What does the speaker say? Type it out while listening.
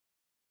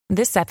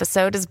This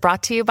episode is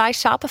brought to you by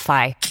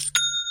Shopify.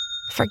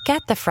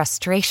 Forget the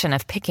frustration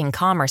of picking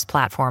commerce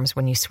platforms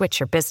when you switch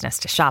your business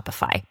to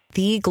Shopify,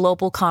 the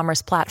global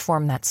commerce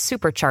platform that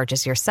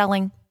supercharges your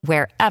selling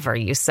wherever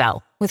you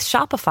sell. With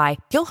Shopify,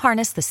 you'll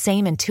harness the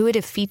same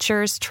intuitive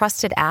features,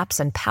 trusted apps,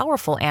 and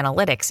powerful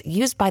analytics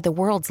used by the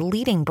world's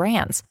leading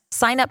brands.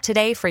 Sign up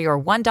today for your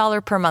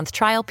 $1 per month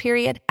trial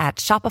period at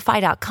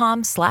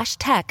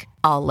shopify.com/tech,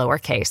 all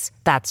lowercase.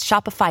 That's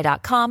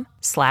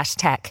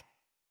shopify.com/tech.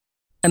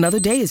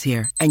 Another day is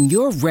here, and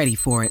you're ready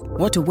for it.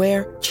 What to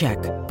wear? Check.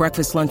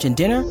 Breakfast, lunch, and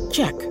dinner?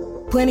 Check.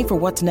 Planning for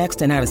what's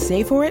next and how to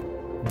save for it?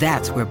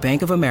 That's where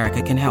Bank of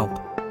America can help.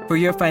 For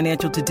your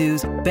financial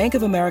to-dos, Bank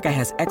of America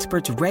has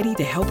experts ready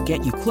to help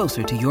get you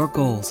closer to your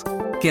goals.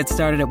 Get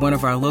started at one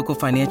of our local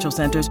financial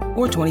centers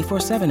or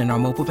 24/7 in our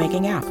mobile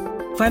banking app.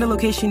 Find a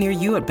location near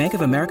you at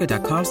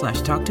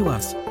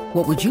bankofamerica.com/talktous.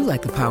 What would you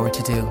like the power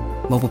to do?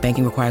 Mobile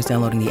banking requires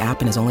downloading the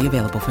app and is only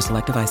available for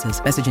select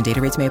devices. Message and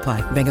data rates may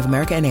apply. Bank of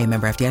America NA,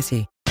 member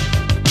FDIC.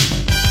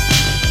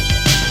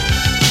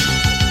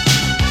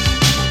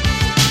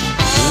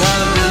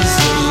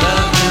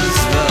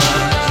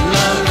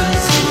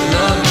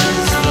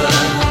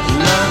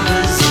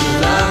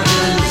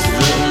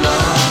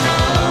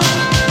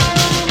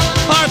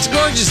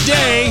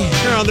 Day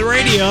here on the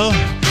radio.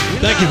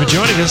 Thank you for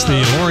joining us,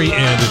 the Lori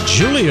and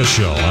Julia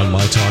Show on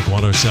My Talk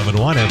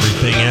 107.1,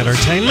 Everything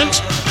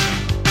Entertainment.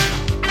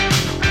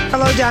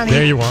 Hello, Donnie.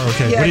 There you are.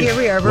 Okay. Yeah, here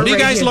we are. What are you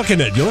guys looking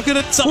at? You're looking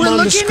at something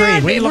on the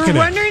screen. What are you looking at?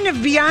 We're wondering if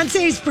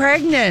Beyonce's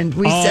pregnant.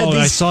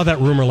 I saw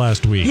that rumor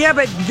last week. Yeah,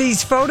 but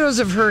these photos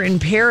of her in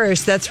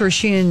Paris, that's where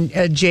she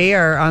and Jay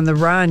are on the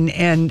run.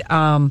 And,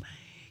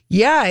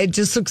 it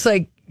just looks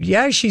like,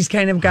 she's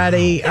kind of got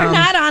a... They're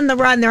not on the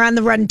run. They're on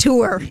the run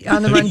tour.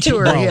 On the run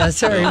tour,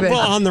 sorry. But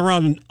on the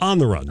run tour. On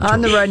the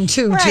run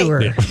tour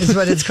is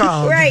what it's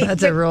called. Right.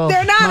 That's a real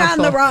They're not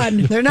mouthful. on the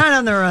run. They're not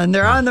on the run.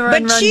 They're on the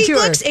run But she tour.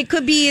 looks, it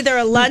could be either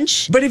a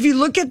lunch. But if you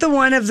look at the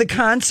one of the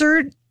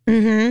concert,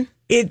 that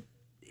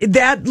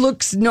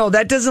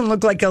doesn't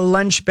look like a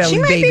lunch belly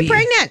baby. She might be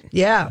pregnant.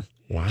 Yeah.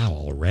 Wow,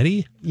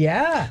 already?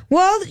 Yeah.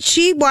 Well,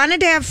 she wanted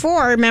to have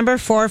 4. Remember,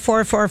 4.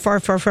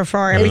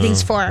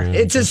 Everything's 4.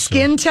 It's a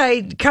skin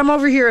tight. Come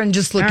over here and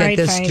just look at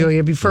this, fine.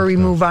 Julia, before we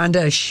move on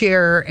to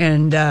Cher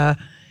and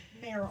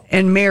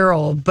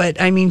Meryl.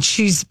 But I mean,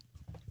 she's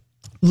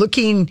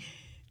looking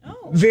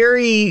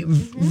very,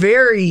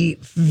 very,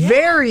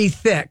 very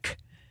thick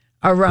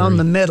around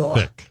the middle.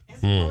 Thick.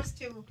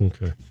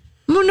 Okay.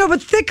 No,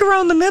 but thick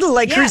around the middle.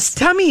 Like her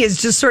tummy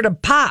is just sort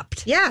of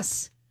popped.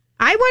 Yes.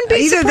 I wouldn't be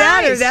Either surprised.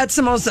 that or that's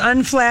the most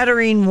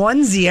unflattering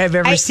onesie I've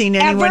ever seen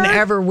anyone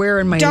ever wear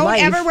in my life.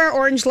 Don't ever wear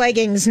orange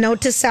leggings.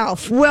 Note to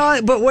self.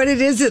 Well, but what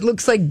it is, it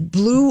looks like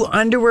blue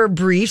underwear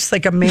briefs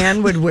like a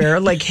man would wear,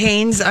 like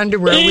Hanes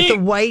underwear with a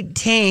white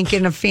tank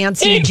and a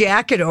fancy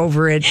jacket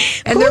over it.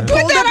 And Who they're put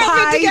pulled that up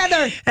outfit high.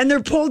 together? And they're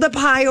pulled up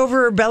high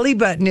over her belly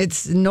button.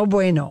 It's no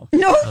bueno.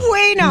 No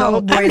bueno. No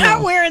bueno. I'm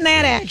not wearing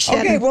that action.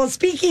 Okay, well,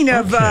 speaking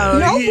of...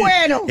 no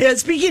bueno. Yeah,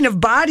 speaking of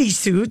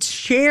bodysuits,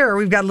 Cher,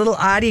 we've got a little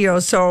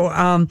audio. So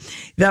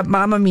that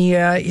Mamma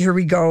Mia, here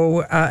we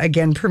go,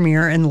 again,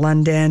 premiere in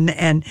London.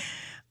 And,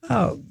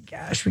 oh,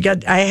 gosh,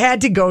 I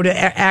had to go to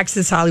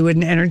Access Hollywood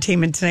and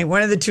Entertainment tonight.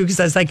 One of the two, because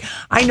I was like,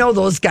 I know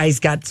those guys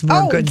got some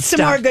more good stuff.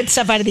 Some more good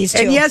stuff out of these two.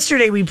 And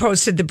yesterday we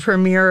posted the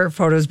premiere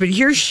photos, but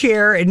here's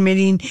Cher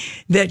admitting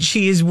that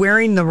she is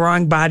wearing the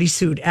wrong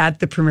bodysuit at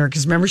the premiere.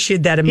 Because remember, she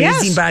had that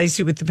amazing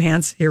bodysuit with the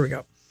pants? Here we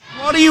go.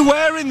 What are you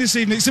wearing this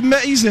evening? It's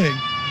amazing.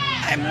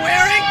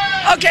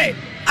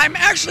 I'm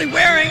actually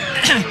wearing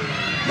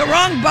the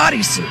wrong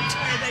bodysuit.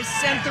 They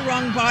sent the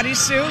wrong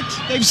bodysuit.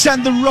 They've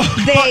sent the wrong.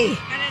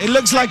 It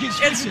looks like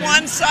it's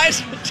one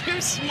size too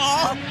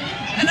small,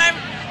 and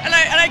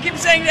I keep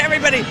saying to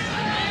everybody,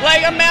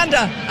 like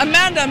Amanda,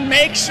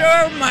 make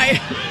sure my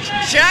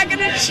jacket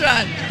is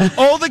shut.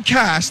 All the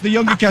cast, the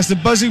younger cast, are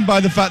buzzing by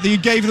the fact that you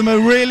gave them a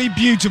really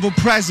beautiful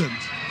present.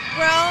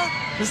 Well,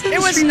 it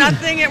was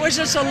nothing. It was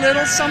just a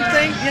little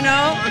something, you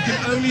know. I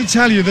can only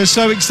tell you, they're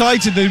so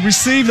excited they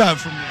received that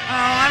from you. Oh,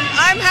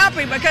 I'm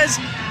happy because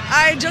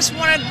I just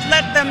want to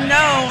let them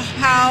know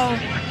how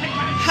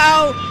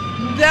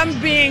them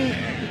being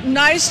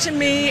nice to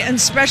me and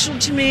special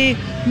to me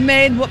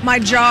made my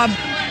job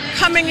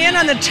coming in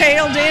on the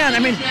tail end. I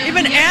mean,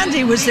 even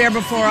Andy was there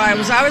before I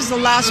was. I was the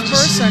last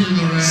person.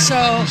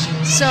 So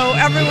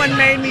everyone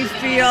made me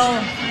feel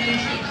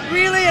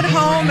really at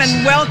home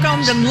and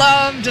welcomed and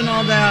loved and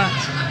all that.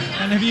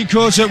 And have you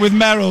caught up with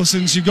Meryl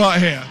since you got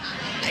here?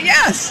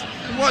 Yes.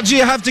 What do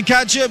you have to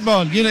catch up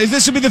on? You know,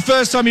 this will be the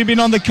first time you've been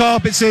on the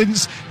carpet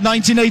since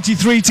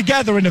 1983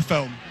 together in a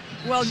film.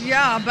 Well,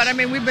 yeah, but I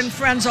mean, we've been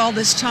friends all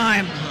this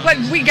time. But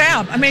we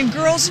gab. I mean,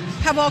 girls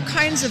have all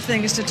kinds of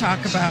things to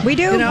talk about. We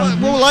do. You know?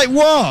 Well, like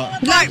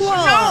what?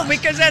 No,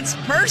 because that's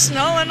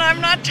personal and I'm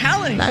not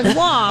telling. Like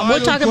what? We're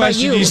talking about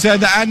you. You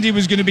said that Andy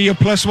was going to be a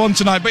 +1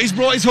 tonight, but he's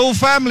brought his whole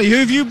family. Who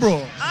have you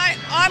brought?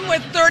 I'm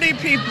with 30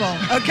 people,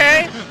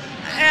 okay?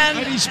 And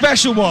any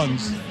special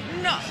ones?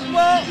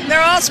 Well,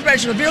 they're all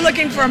special. If you're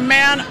looking for a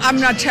man, I'm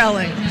not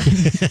telling.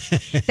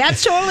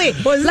 That's totally.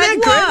 Wasn't that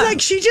good? what?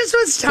 Like she just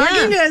was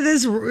talking to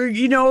this,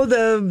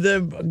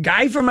 the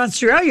guy from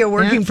Australia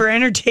working for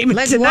Entertainment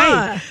Like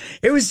Tonight. what?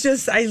 It was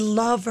just, I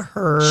love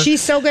her.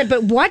 She's so good.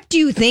 But what do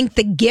you think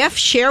the gift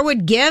Cher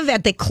would give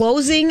at the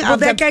closing well, of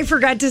that the... guy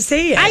forgot to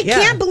say it. I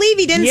can't believe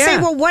he didn't say,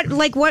 well,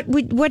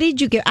 what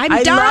did you give?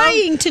 I'm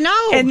dying to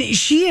know. And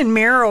she and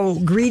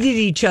Meryl greeted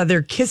each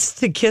other kiss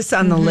to kiss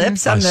on the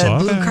lips on I the saw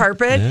blue that.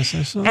 carpet. Yes,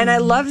 I saw and I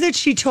that. love that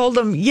she told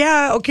him,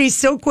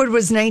 Silkwood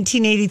was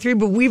 1983,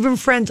 but we've been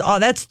friends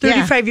that's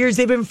 35 years.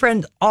 They've been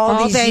friends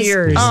all these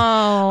years.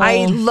 Oh.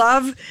 I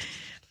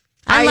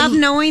love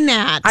knowing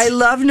that. I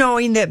love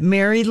knowing that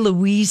Mary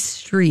Louise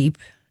Streep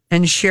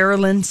and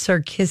Sherilyn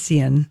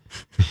Sarkisian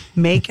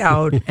make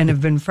out and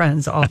have been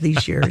friends all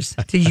these years,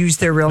 to use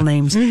their real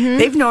names.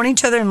 They've known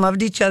each other and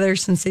loved each other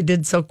since they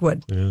did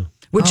Silkwood,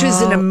 which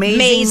is an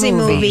amazing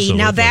movie. So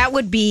Now, lovely. that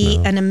would be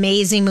an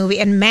amazing movie.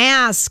 And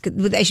Mask, I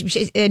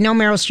know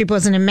Meryl Streep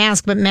wasn't in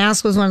Mask, but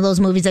Mask was one of those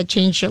movies that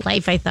changed your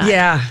life, I thought.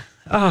 Yeah.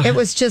 Oh. It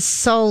was just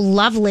so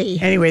lovely.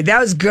 Anyway, that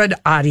was good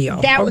audio.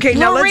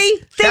 Lori,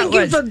 thank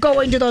you for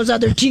going to those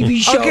other TV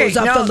shows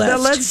now the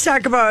list. let's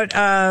talk about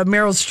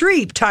Meryl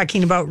Streep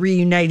talking about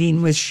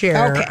reuniting with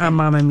Cher on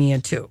Mamma Mia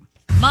 2.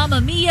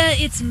 Mamma Mia,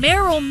 it's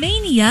Meryl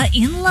Mania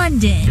in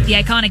London. The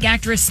iconic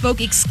actress spoke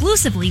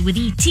exclusively with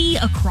E.T.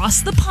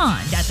 across the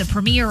pond at the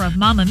premiere of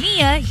Mamma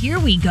Mia, Here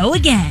We Go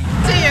Again.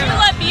 You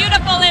look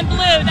beautiful in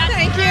blue.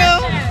 Thank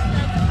you.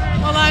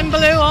 Well, I'm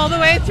blue all the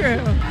way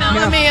through.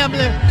 Mamma Mia blue.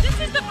 This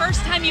is the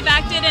first time you've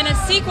acted in a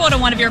sequel to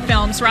one of your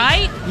films,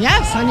 right?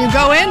 Yes, and you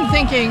go in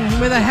thinking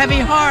with a heavy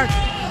heart.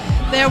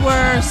 There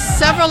were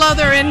several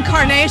other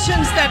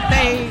incarnations that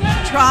they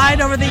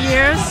tried over the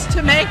years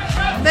to make.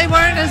 They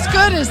weren't as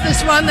good as this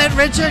one that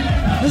Richard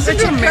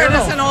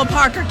Curtis and Old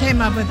Parker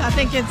came up with. I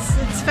think it's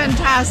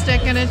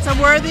fantastic, and it's a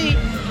worthy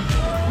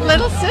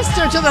little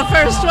sister to the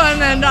first one,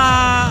 and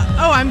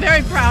I'm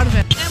very proud of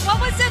it. And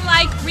what was it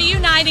like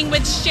reuniting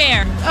with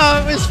Cher?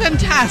 Oh, it was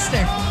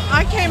fantastic.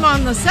 I came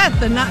on the set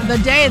the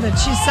day that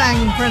she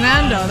sang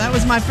Fernando. That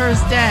was my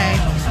first day.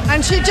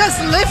 And she just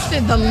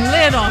lifted the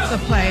lid off the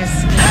place.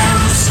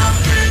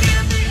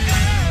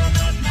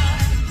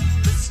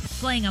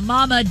 Playing a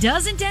mama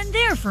doesn't end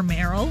there for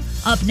Meryl.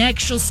 Up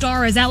next, she'll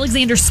star as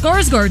Alexander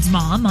Skarsgård's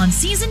mom on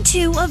season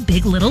 2 of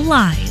Big Little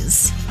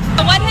Lies.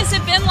 What has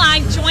it been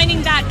like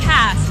joining that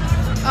cast?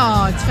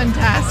 Oh, it's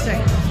fantastic.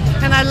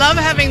 And I love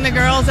having the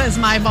girls as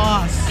my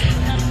boss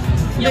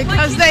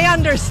because they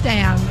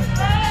understand.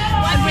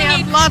 And we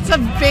have lots of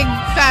big,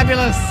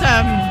 fabulous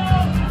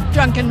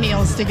drunken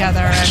meals together.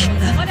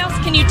 And What else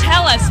can you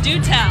tell us? Do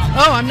tell.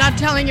 oh, I'm not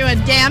telling you a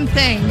damn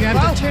thing. You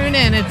have to tune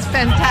in. It's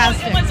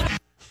fantastic.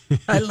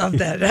 I love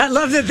that. I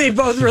love that they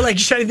both were like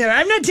shutting there.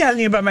 I'm not telling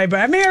you about my butt.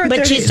 I'm here.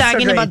 But she's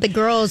talking about the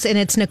girls, and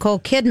it's Nicole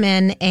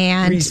Kidman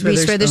and Reese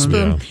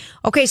Witherspoon. Yeah.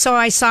 Okay, so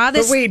I saw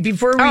this. But wait,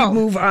 before we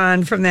move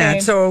on from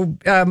that, so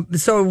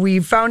we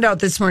found out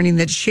this morning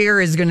that Cher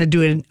is going to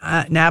do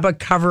an ABBA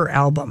cover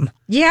album.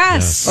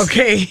 Yes.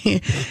 Okay.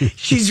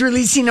 She's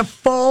releasing a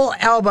full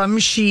album.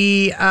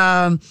 She,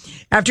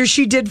 after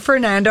she did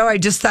Fernando, I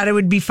just thought it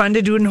would be fun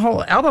to do a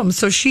whole album.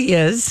 So she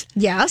is.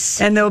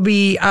 Yes. And they'll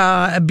be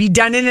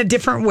done in a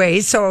different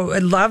way. So I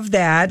love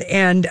that.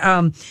 And,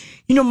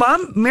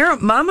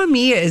 Mamma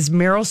Mia is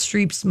Meryl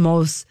Streep's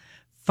most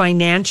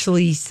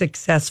financially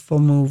successful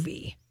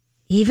movie.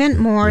 Even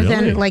more Really?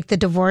 than like the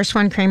divorce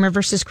one, Kramer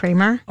versus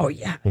Kramer. Oh,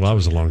 yeah. Well, that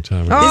was a long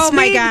time ago. Oh This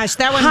my made gosh,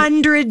 that one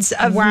hundreds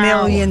of Wow.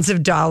 millions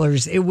of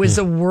dollars. It was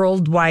a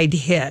worldwide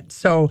hit.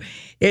 So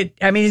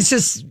it's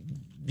just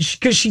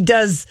because she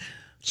does.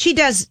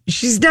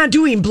 She's not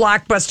doing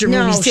blockbuster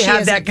No, movies to she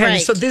have that isn't, kind of.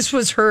 right. So this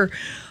was her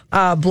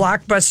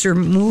blockbuster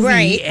movie,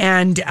 Right.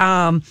 and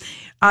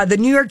the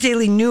New York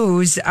Daily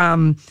News.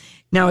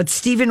 Now it's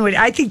Stephen Wood.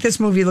 I think this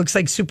movie looks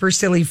like super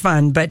silly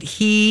fun, but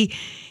he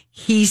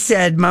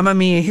said, "Mamma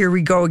Mia, here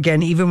we go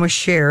again." Even with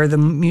Cher, the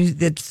music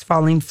that's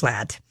falling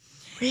flat.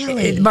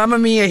 Really? Mamma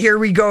Mia, here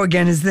we go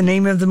again is the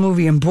name of the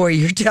movie, and boy,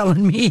 you're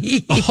telling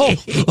me.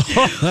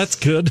 That's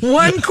good.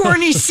 One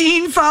corny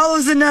scene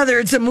follows another.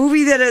 It's a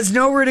movie that has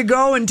nowhere to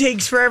go and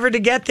takes forever to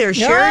get there.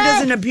 Cher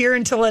doesn't appear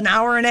until an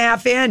hour and a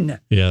half in.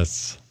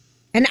 Yes.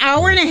 An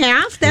hour and a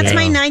half? That's Yeah.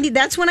 my 90.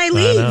 That's when I I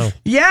leave. know.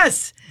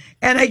 Yes.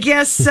 And I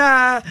guess the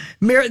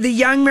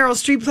young Meryl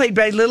Streep, played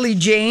by Lily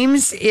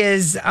James,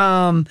 is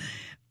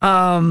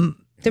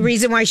The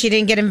reason why she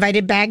didn't get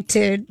invited back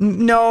to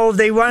no.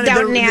 They wanted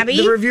Downton Abbey?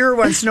 The reviewer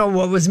wants to know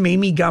what was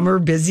Mamie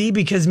Gummer busy,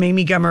 because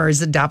Mamie Gummer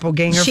is a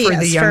doppelganger She for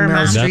the is, young for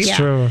Meryl Mom. Streep.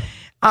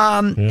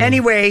 That's true.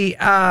 Anyway,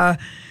 well,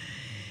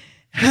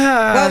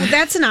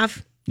 that's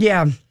enough.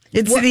 yeah.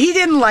 He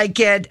didn't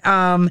like it.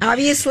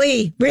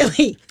 Obviously,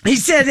 really. He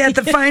said at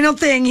the final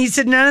thing, he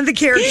said, none of the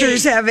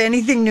characters have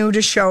anything new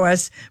to show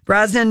us.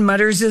 Brosnan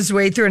mutters his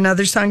way through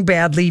another song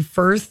badly.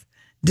 Firth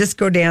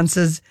disco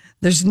dances.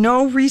 There's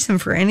no reason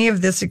for any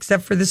of this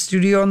except for the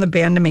studio and the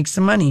band to make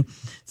some money.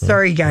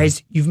 Sorry,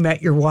 guys, you've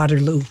met your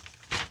Waterloo.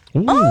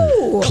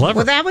 Ooh, clever.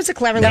 Well, that was a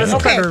clever. That was a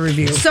clever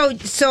review.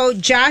 So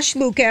Josh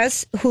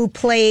Lucas, who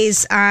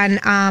plays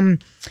on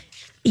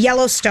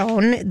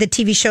Yellowstone, the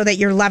TV show that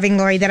you're loving,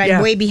 Lori, that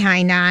I'm way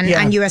behind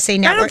on USA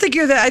Network. I don't think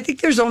you're that. I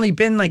think there's only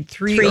been like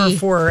three or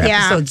four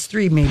episodes.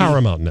 3 maybe.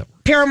 Paramount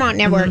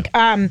Network.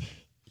 Mm-hmm.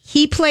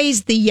 He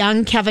plays the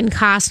young Kevin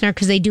Costner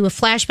because they do a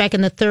flashback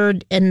in the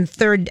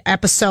third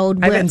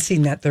episode. I haven't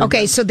seen that third.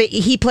 Okay, so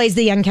he plays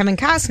the young Kevin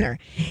Costner.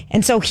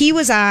 And so he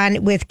was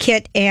on with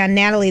Kit and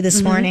Natalie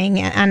this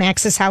morning on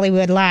Access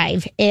Hollywood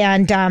Live.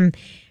 And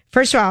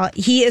first of all,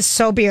 he is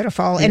so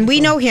beautiful. And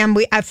we know him.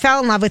 I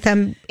fell in love with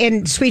him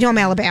in Sweet Home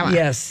Alabama.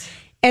 Yes.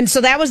 And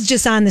so that was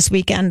just on this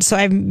weekend, so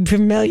I'm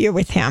familiar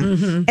with him.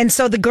 Mm-hmm. And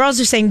so the girls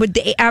are saying, would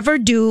they ever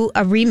do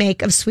a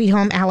remake of Sweet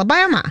Home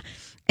Alabama?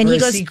 And he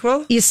goes, a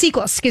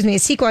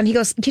sequel. And he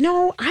goes,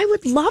 I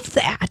would love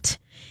that.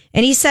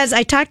 And he says,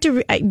 I talked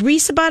to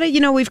Reese about it.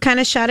 We've kind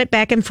of shot it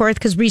back and forth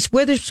because Reese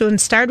Witherspoon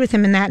starred with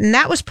him in that. And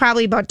that was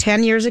probably about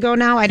 10 years ago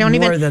now.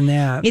 More than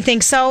that. You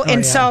think so?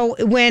 So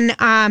when,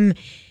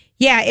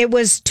 it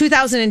was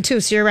 2002.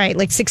 So you're right,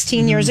 like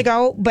 16 years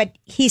ago. But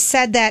he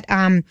said that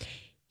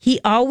he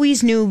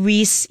always knew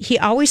Reese. He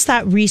always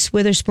thought Reese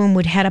Witherspoon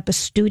would head up a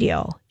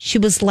studio. She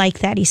was like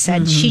that, he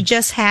said. She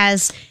just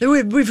has...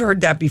 We've heard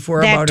that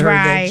before about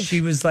drive. her. That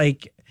she was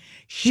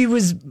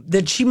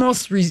she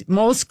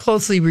most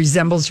closely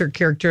resembles her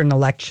character in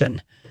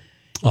Election.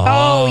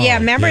 Oh, yeah.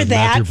 Remember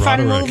that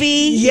fun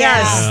movie?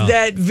 Yes.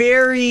 That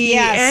very...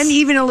 And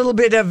even a little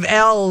bit of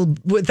Elle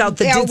without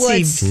the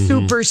ditzy.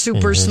 Super,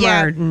 super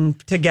smart and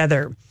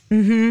together.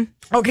 Mm-hmm.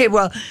 Okay,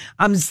 well,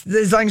 as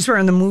long as we're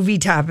on the movie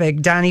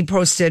topic, Donnie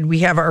posted, we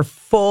have our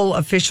full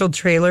official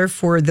trailer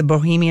for the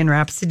Bohemian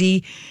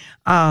Rhapsody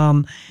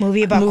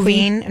movie about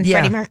Queen and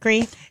Freddie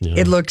Mercury. Yeah.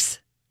 It looks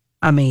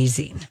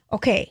amazing.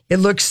 Okay. It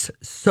looks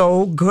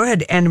so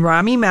good. And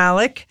Rami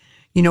Malek,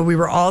 we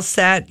were all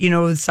set.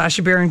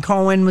 Sacha Baron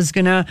Cohen was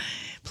going to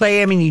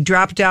play him, and he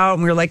dropped out,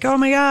 and we were like, oh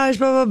my gosh,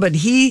 blah, blah, but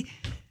he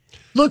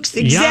looks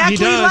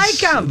exactly like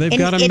him. They've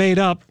got him made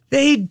up.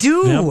 They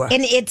do. Yep.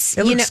 And it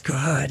looks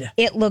good.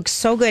 It looks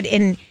so good.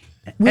 And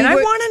I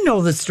want to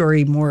know the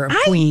story more of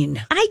Queen.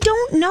 I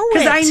don't know it.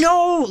 Because I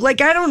know,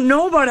 I don't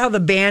know about how the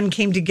band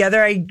came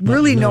together. I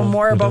really know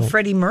more about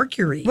Freddie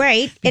Mercury.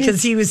 Right.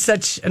 Because he was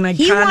such an iconic...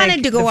 He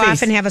wanted to go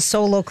off and have a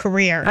solo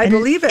career. I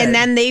believe it. And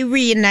then they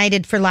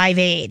reunited for Live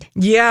Aid.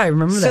 Yeah, I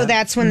remember that. So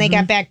that's when they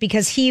got back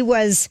because he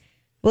was...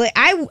 Well,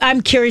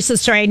 I'm curious the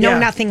story. I know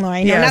nothing, Lori.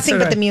 I know nothing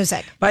but the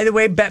music. By the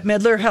way, Bette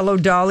Midler, Hello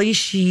Dolly,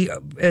 she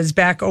is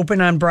back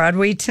open on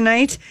Broadway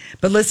tonight.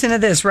 But listen to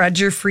this.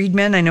 Roger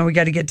Friedman, I know we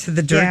got to get to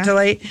the Dirt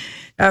Delight.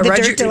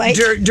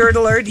 Dirt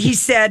Alert. He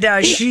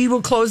said she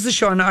will close the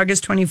show on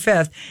August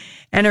 25th.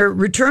 And her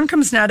return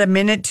comes not a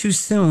minute too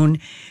soon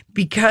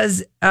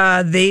because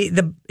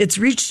it's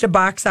reached a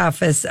box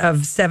office of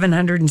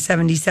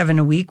 $777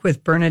 a week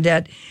with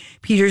Bernadette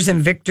Peters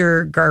and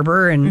Victor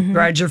Garber, and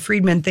Roger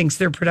Friedman thinks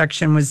their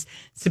production was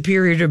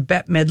superior to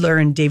Bette Midler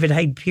and David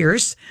Hyde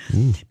Pierce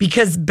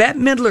because Bette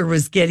Midler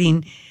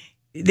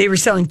they were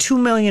selling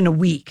 $2 million a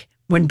week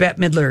when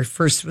Bette Midler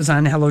first was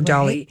on Hello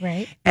Dolly.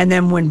 Right. And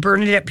then when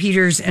Bernadette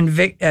Peters and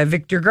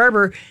Victor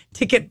Garber,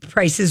 ticket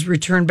prices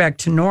returned back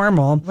to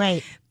normal.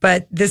 Right.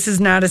 But this is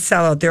not a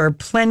sellout. There are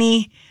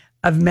plenty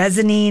of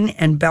mezzanine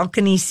and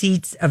balcony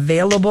seats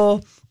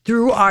available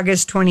through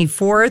August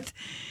 24th.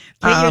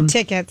 Get your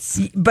tickets.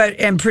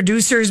 And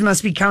producers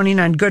must be counting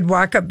on good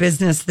walk-up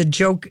business. The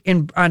joke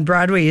on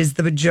Broadway is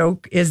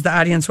the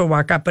audience will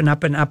walk up and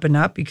up and up and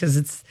up because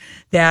it's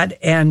that.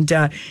 And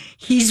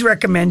he's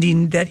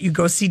recommending that you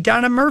go see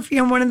Donna Murphy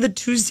on one of the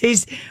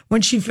Tuesdays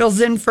when she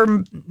fills in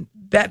for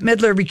Bette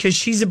Midler because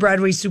she's a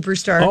Broadway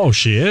superstar. Oh,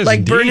 she is. Like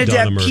indeed, Bernadette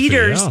Donna Murphy,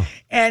 Peters. yeah.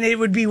 And it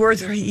would be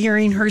worth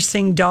hearing her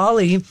sing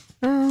Dolly.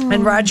 Oh.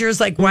 And Roger's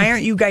like, why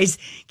aren't you guys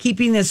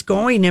keeping this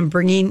going and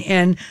bringing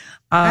in...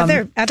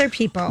 other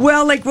people.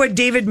 Well, like what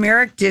David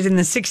Merrick did in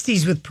the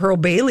 60s with Pearl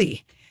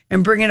Bailey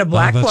and bring in a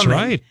black woman.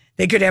 Right.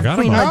 They could have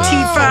Queen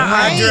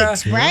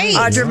Latifah,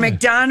 Audra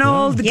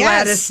McDonald,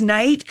 Gladys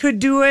Knight could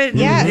do it.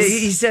 Yes.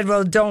 He said,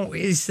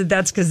 he said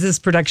that's because this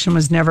production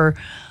was never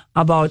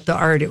about the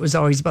art. It was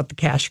always about the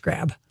cash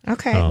grab.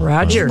 Okay.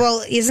 Roger.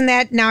 Well, isn't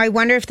that, now I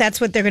wonder if that's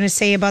what they're going to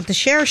say about the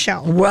Cher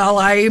show. Well,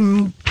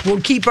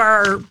 we'll keep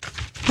our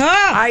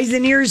eyes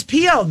and ears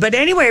peeled. But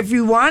anyway, if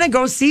you want to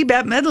go see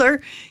Bette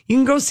Midler, you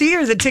can go see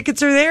her. The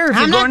tickets are there. If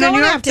I'm you're not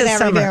going after that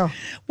summer. review.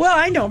 Well,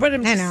 I know, but you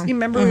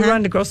remember we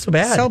wanted to go so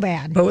bad. So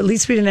bad. But at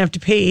least we didn't have to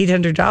pay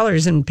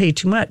 $800 and pay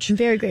too much. I'm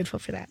very grateful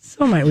for that.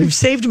 So we've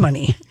saved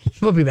money.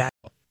 We'll be back.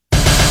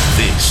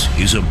 This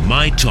is a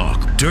My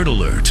Talk Dirt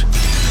Alert.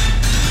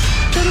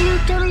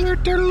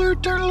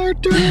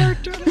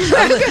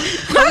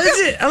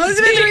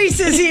 Elizabeth Reese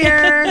is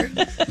here.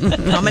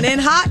 Coming in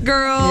hot,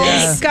 girls.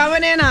 Yes.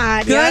 Coming in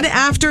hot. Good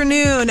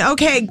afternoon.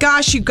 Okay,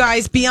 gosh, you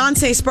guys,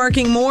 Beyonce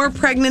sparking more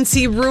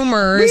pregnancy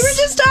rumors. We were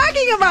just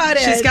talking about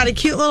it. She's got a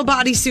cute little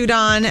bodysuit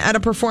on at a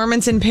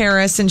performance in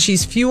Paris, and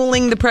she's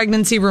fueling the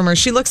pregnancy rumors.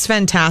 She looks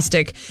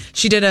fantastic.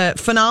 She did a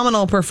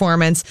phenomenal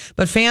performance,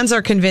 but fans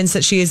are convinced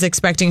that she is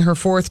expecting her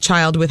fourth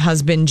child with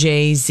husband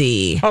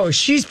Jay-Z. Oh,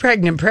 she's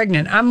pregnant.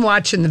 I'm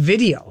watching the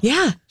video.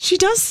 Yeah, she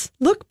does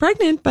look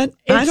pregnant, but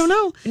I don't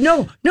know.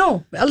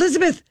 No,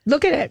 Elizabeth,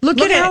 look at it. Look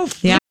at how.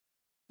 Yeah.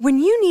 When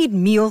you need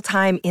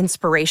mealtime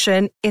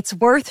inspiration, it's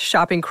worth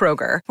shopping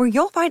Kroger, where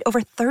you'll find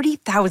over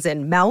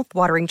 30,000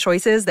 mouth-watering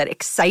choices that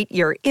excite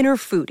your inner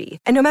foodie.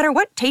 And no matter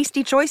what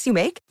tasty choice you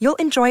make, you'll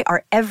enjoy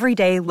our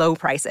everyday low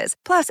prices,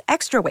 plus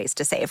extra ways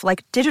to save,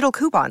 like digital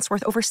coupons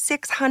worth over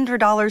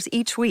 $600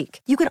 each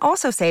week. You can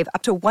also save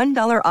up to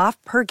 $1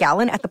 off per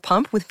gallon at the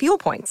pump with fuel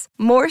points.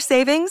 More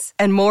savings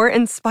and more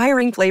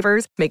inspiring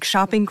flavors make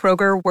shopping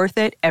Kroger worth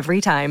it every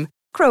time.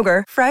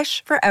 Kroger,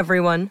 fresh for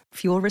everyone.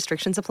 Fuel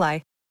restrictions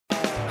apply.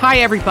 Hi,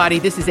 everybody.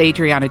 This is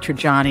Adriana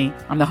Trajani.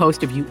 I'm the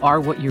host of You Are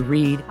What You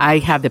Read. I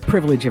have the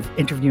privilege of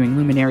interviewing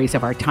luminaries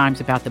of our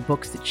times about the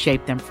books that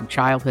shaped them from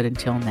childhood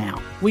until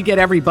now. We get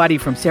everybody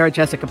from Sarah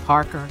Jessica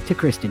Parker to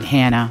Kristen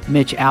Hanna,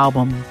 Mitch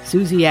Albom,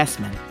 Susie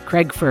Essman,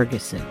 Craig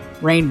Ferguson,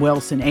 Rainn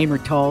Wilson, Amor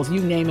Tolls,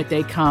 you name it,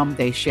 they come,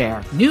 they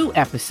share. New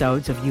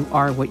episodes of You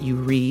Are What You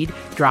Read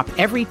drop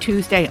every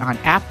Tuesday on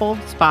Apple,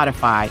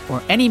 Spotify,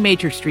 or any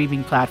major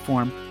streaming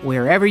platform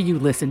wherever you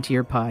listen to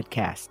your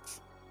podcasts.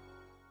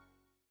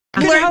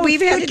 We've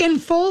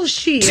had full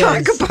she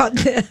talk about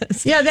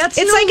this. Yeah, that's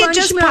it's like it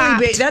just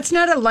popped. That's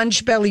not a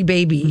lunch belly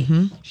baby.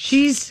 Mm-hmm.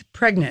 She's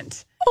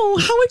pregnant. Oh,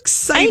 how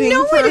exciting! I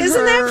know for it.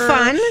 Isn't that her.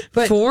 fun?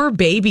 But 4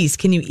 babies.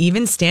 Can you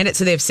even stand it?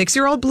 So they have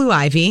 6-year-old Blue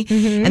Ivy,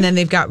 and then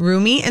they've got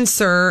Rumi and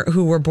Sir,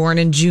 who were born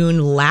in June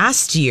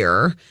last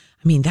year.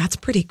 I mean, that's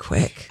pretty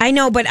quick. I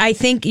know, but I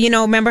think,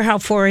 remember how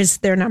 4 is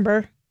their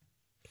number?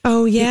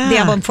 Oh, yeah. The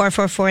album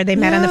 444. They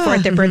met on the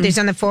 4th. Their birthday's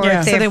on the 4th.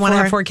 Yeah. So they want to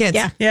have 4 kids.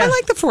 Yeah. I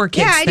like the 4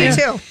 kids. Yeah, I thing.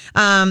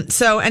 do too.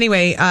 So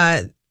anyway,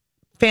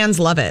 fans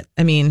love it.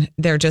 I mean,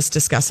 they're just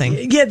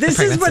discussing. Yeah, this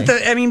is what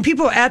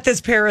people at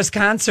this Paris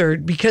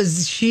concert,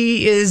 because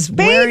she is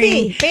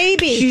wearing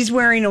she's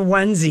wearing a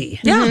onesie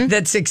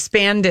that's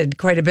expanded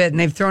quite a bit, and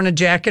they've thrown a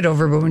jacket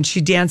over, but when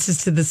she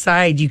dances to the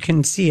side, you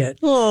can see it.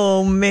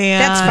 Oh, man.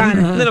 That's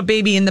fun. Little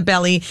baby in the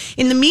belly.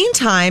 In the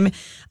meantime,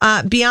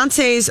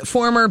 Beyonce's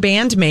former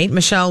bandmate,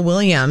 Michelle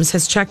Williams,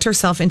 has checked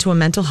herself into a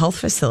mental health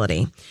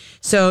facility.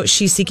 So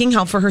she's seeking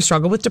help for her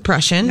struggle with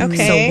depression.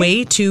 Okay. So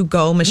way to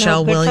go,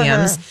 Michelle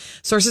Williams.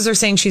 Sources are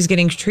saying she's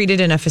getting treated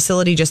in a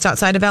facility just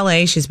outside of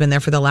LA. She's been there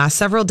for the last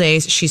several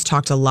days. She's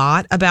talked a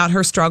lot about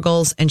her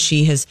struggles, and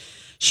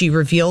she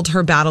revealed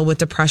her battle with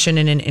depression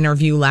in an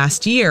interview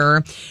last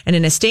year. And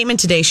in a statement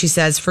today, she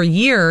says, "For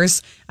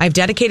years, I've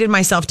dedicated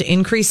myself to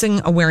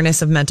increasing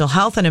awareness of mental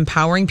health and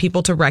empowering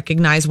people to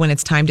recognize when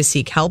it's time to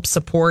seek help,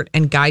 support,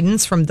 and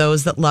guidance from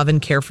those that love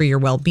and care for your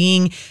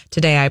well-being.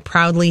 Today, I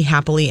proudly,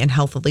 happily, and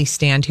healthily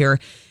stand here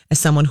as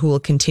someone who will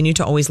continue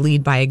to always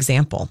lead by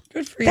example."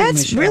 Good for you,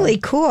 That's Michelle. really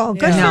cool.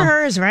 Good for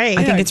her is right.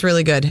 I think it's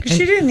really good.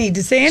 She didn't need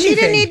to say anything. She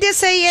didn't need to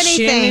say anything.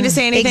 She didn't need to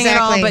say anything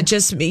at all, but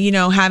just,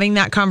 having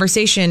that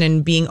conversation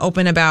and being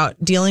open about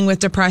dealing with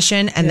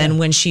depression. And then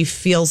when she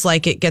feels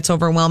like it gets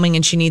overwhelming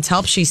and she needs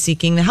help, she's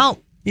seeking the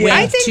help. Yeah.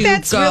 I think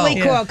that's really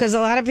cool, Yeah. because a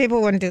lot of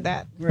people wouldn't do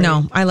that. Right.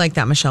 No, I like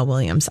that, Michelle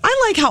Williams.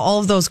 I like how all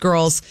of those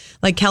girls,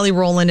 like Kelly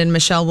Rowland and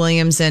Michelle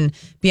Williams and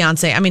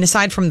Beyonce, I mean,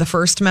 aside from the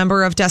first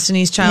member of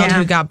Destiny's Child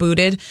who got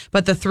booted,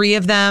 but the 3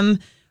 of them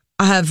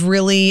have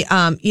really,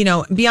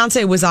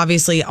 Beyonce was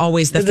obviously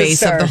always the face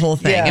star. of the whole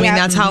thing. Yeah. I mean,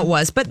 that's how it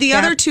was. But the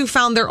other 2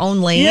 found their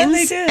own lanes. Yeah,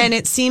 they did. And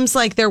it seems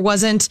like there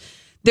was an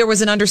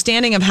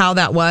understanding of how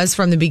that was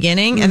from the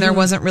beginning, and there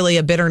wasn't really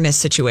a bitterness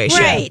situation.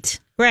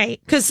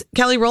 Right. Because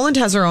Kelly Rowland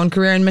has her own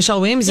career, and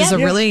Michelle Williams is a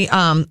really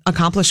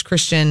accomplished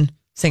Christian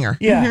singer.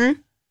 Yeah.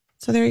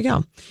 So there you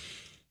go.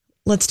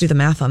 Let's do the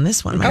math on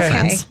this one, my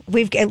friends.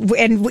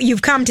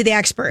 You've come to the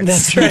experts.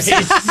 That's right.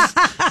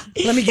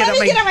 Let me get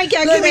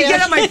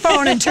on my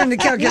phone and turn the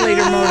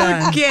calculator mode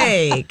on.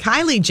 Okay.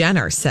 Kylie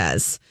Jenner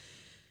says,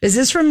 is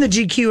this from the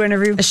GQ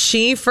interview?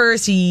 She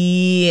first,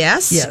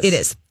 yes, it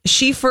is.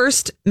 She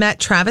first met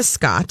Travis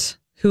Scott,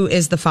 who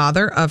is the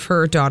father of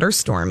her daughter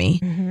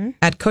Stormy,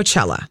 at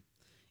Coachella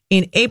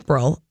in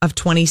April of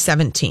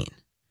 2017.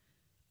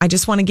 I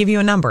just want to give you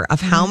a number of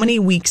how many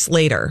weeks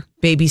later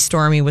baby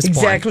Stormy was born.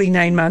 Exactly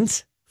 9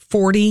 months.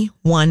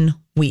 41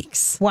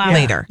 weeks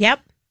later. Yep.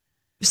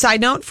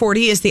 Side note,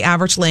 40 is the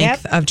average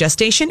length of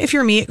gestation. If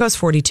you're me, it goes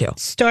 42.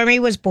 Stormy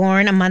was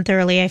born a month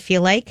early, I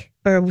feel like,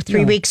 or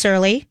 3 weeks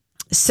early.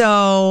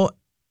 So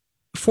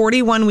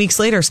 41 weeks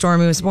later,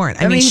 Stormy was born.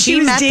 I mean,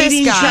 she met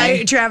dating this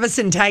guy. Travis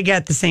and Tyga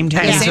at the same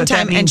time. At the same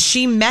time, and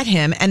she met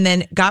him and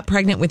then got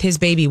pregnant with his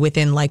baby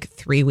within like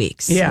 3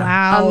 weeks. Yeah.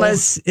 Wow.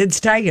 Unless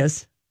it's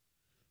Tyga's.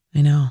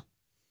 I know.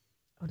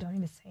 Oh, don't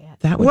even say it.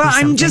 That would Well, be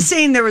something. I'm just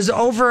saying there was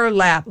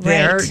overlap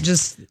there. Right.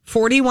 Just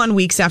 41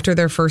 weeks after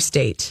their first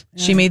date,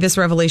 she made this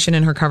revelation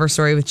in her cover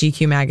story with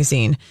GQ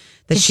magazine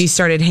that she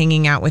started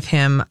hanging out with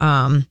him.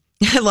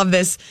 I love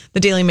this. The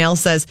Daily Mail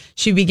says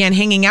she began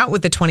hanging out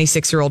with the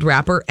 26-year-old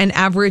rapper an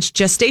average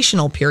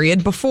gestational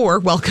period before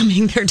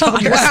welcoming their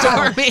daughter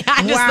Stormy.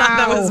 I just thought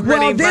that was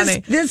pretty funny.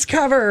 This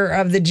cover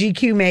of the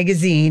GQ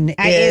magazine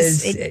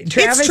is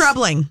Travis, it's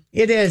troubling.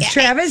 It is.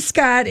 Travis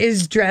Scott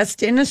is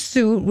dressed in a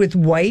suit with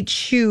white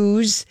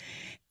shoes.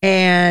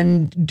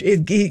 And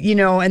and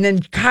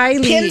then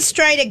Kylie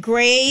pinstripe, a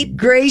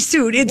gray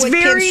suit. It's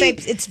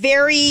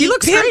very he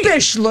looks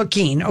pimpish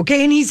looking.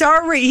 Okay, and he's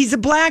a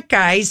black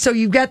guy, so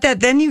you've got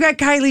that. Then you got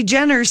Kylie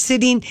Jenner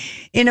sitting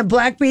in a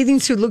black bathing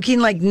suit, looking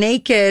like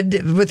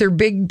naked with her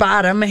big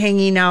bottom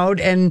hanging out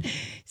and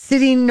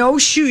sitting no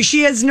shoes.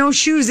 She has no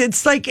shoes.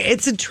 It's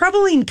a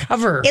troubling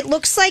cover. It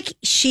looks like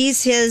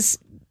she's his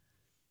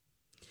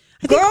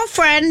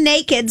girlfriend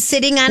naked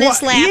sitting on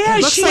his lap. Yeah,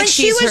 she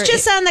was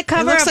just on the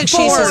cover of Forbes.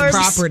 She's his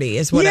property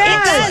is what it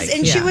looks like.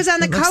 And she was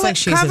on the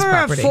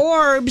cover of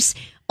Forbes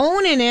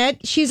owning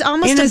it. She's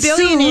almost a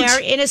billionaire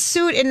in a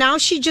suit, and now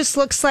she just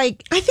looks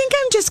like... I think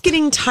I'm just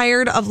getting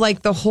tired of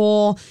like the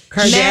whole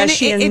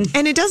Kardashian.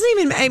 and it doesn't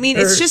even, I mean,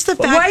 it's just the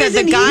fact that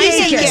the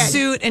guy's in a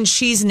suit and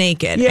she's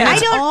naked. Yeah. And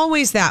it's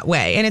always that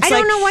way. And it's I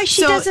don't know why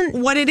she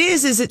doesn't... What it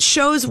is it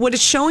shows, what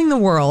it's showing the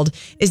world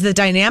is the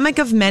dynamic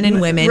of men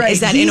and women is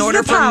that in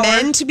order for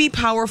men to be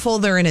powerful,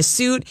 they're in a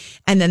suit,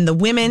 and then the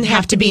women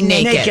have to be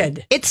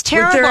naked. It's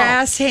terrible. With their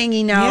ass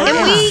hanging out.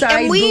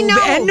 And we know.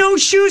 And no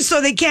shoes,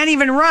 so they can't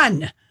even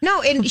run.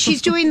 No, and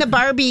she's doing the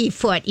Barbie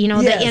foot,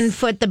 the in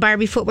foot, the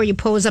Barbie foot where you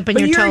pose up on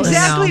your toes. You're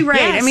exactly right.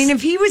 Yes. I mean,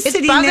 if he was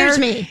sitting bothers there,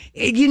 me.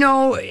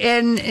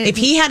 And if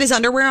he had his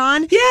underwear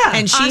on,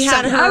 and she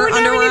had her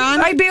underwear on,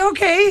 I'd be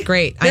okay.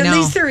 Great, I know. At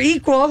least they're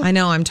equal. I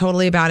know. I'm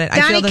totally about it.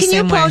 Donnie, I feel the can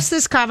same you way. post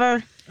this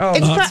cover? Oh,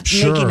 it's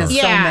making us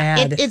so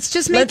mad. It's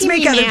just Let's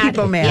making make me other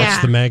people mad.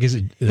 What's the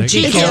magazine? The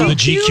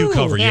GQ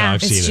cover. Yeah,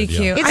 I've seen it.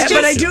 Yeah.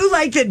 But I do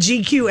like that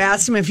GQ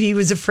asked him if he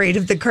was afraid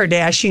of the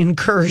Kardashian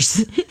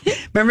curse.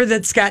 Remember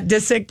that Scott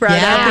Disick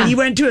brought up when he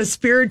went to a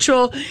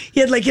spiritual, he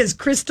had like his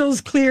crystals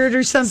cleared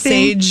or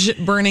something.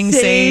 Burning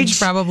sage,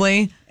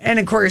 probably. And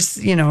of course,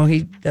 he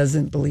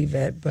doesn't believe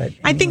it. But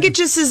anyway. I think it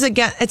just is,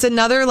 again, it's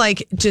another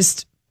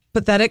just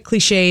pathetic,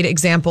 cliched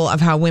example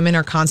of how women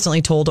are constantly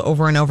told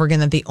over and over again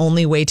that the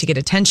only way to get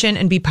attention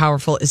and be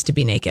powerful is to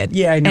be naked.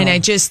 Yeah, I know. And I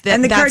just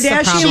and the that's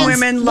Kardashian the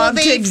women love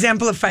to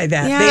exemplify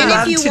that. Yeah. They And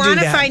love if you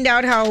want to find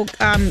out how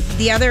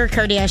the other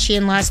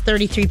Kardashian lost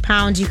 33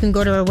 pounds, you can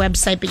go to her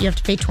website, but you have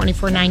to pay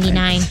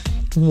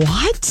 $24.99.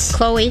 What?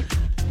 Chloe.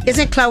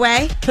 Isn't it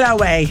Chloe?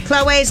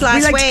 Chloe's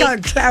lost weight. To call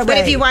it Chloe. But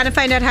if you want to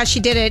find out how she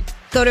did it,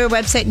 go to her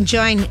website and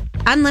join.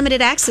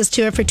 Unlimited access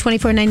to her for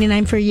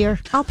 $24.99 for a year.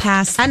 I'll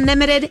pass.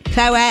 Unlimited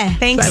Chloe.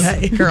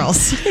 Thanks,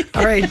 girls.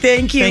 All right,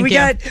 thank you. We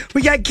got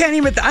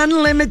Kenny with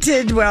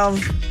unlimited. Well,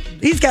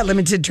 he's got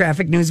limited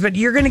traffic news, but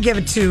you're going to give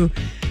it to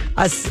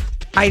us.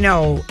 I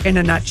know, in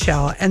a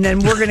nutshell, and then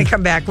we're going to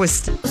come back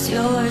with.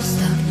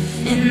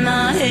 In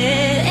my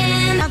head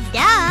and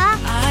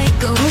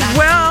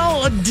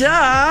Well,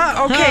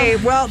 duh. Okay,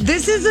 well,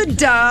 this is a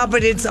duh,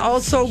 but it's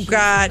also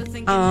got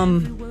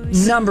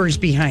numbers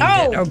behind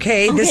it.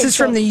 Okay, this is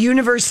from the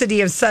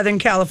University of Southern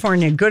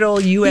California, good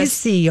old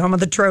USC, home of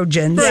the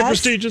Trojans. Very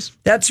prestigious.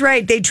 That's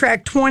right. They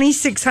tracked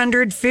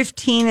 2,600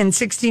 15 and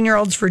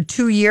 16-year-olds for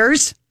 2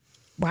 years.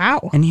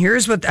 Wow. And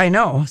here's what I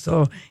know.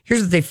 So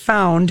here's what they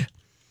found.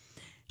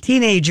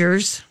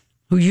 Teenagers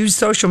who use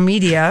social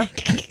media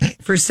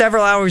for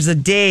several hours a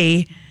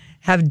day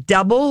have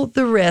double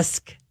the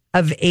risk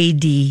of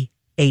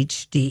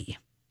ADHD.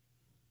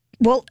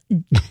 Well,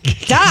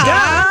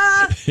 duh.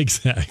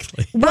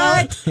 Exactly.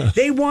 But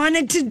they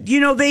wanted to,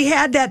 they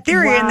had that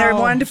theory and they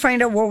wanted to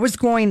find out what was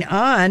going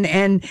on.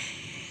 And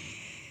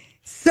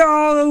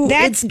so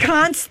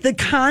it's the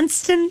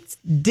constant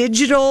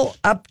digital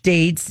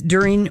updates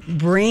during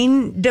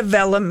brain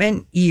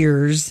development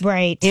years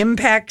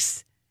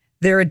impacts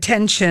their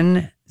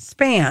attention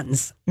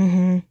spans,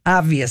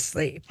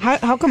 obviously.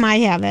 How come I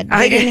have it?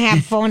 I didn't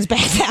have phones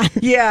back then.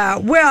 Yeah,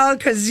 well,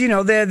 because,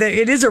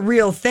 it is a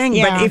real thing.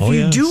 Yeah. But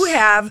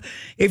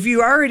if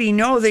you already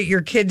know that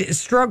your kid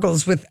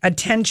struggles with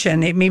attention,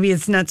 maybe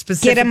it's not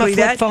specifically Get him a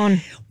flip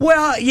phone.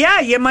 Well, yeah,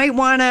 you might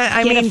want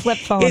to, Get a flip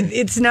phone.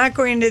 It's not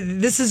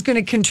this is going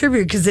to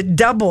contribute because it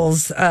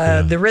doubles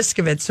the risk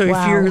of it. So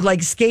if you're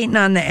like skating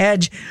on the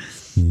edge,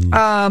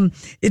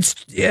 it's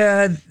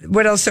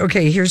what else?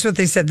 Okay, here's what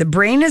they said. The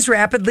brain is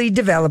rapidly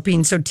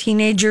developing, so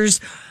teenagers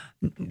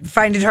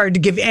find it hard to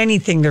give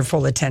anything their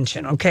full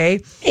attention.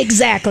 Okay,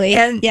 exactly.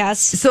 And yes,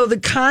 so the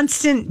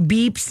constant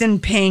beeps and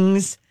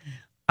pings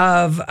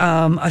of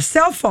a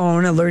cell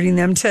phone alerting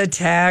them to a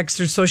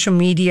text or social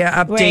media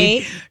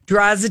update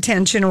draws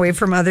attention away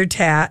from other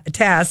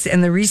tasks.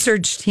 And the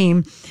research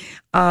team,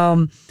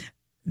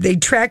 they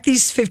tracked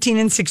these 15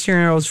 and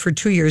 16-year-olds for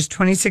 2 years,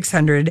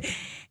 2,600.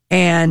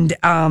 And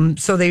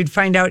so they'd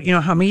find out,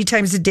 how many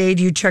times a day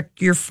do you check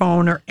your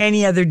phone or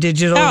any other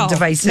digital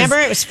devices. Remember,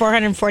 it was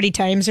 440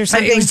 times or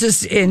something? It was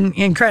just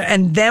incredible.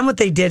 And then what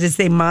they did is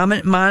they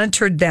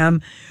monitored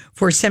them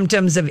for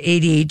symptoms of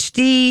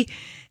ADHD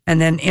and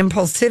then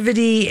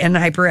impulsivity and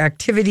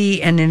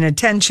hyperactivity and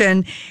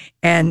inattention.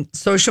 And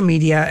social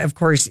media, of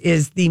course,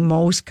 is the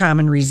most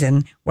common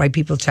reason why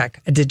people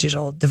check a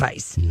digital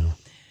device. Yeah.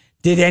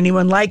 Did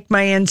anyone like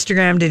my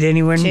Instagram? Did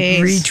anyone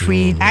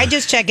retweet? I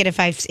just check it if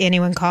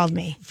anyone called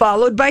me.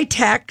 Followed by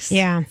text.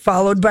 Yeah.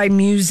 Followed by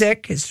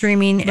music,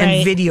 streaming,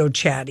 and video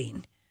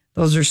chatting.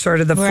 Those are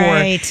sort of the four.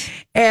 Right.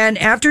 And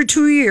after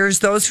 2 years,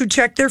 those who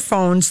checked their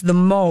phones the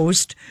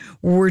most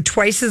were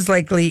twice as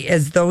likely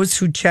as those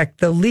who checked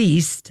the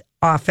least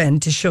often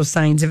to show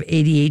signs of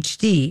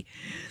ADHD.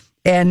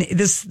 And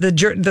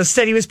the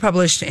study was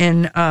published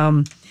in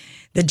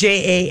the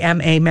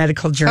JAMA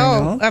Medical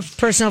Journal. Oh, a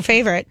personal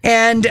favorite.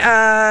 And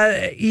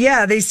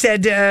they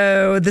said,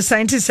 the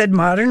scientists said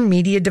modern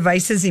media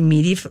devices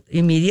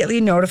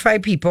immediately notify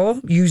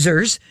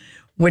users,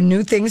 when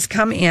new things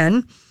come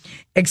in.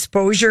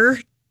 Exposure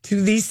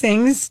to these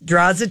things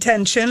draws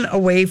attention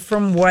away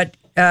from what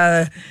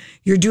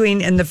you're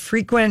doing, and the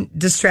frequent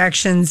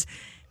distractions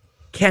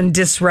can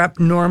disrupt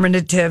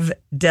normative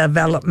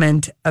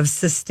development of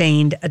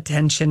sustained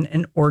attention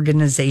and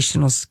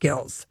organizational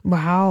skills.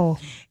 Wow.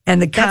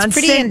 And that's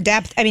pretty in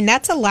depth. I mean,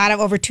 that's a lot of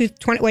over 20,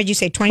 what did you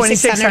say,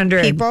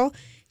 2,600 people?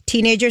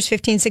 Teenagers,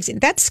 15, 16.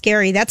 That's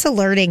scary. That's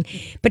alerting.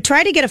 But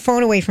try to get a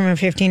phone away from a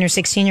 15 or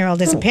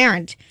 16-year-old as a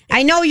parent.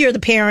 I know you're the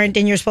parent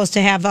and you're supposed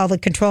to have all the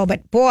control,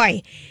 but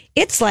boy,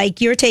 it's like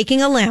you're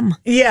taking a limb.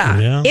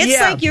 Yeah. It's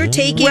like you're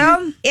taking,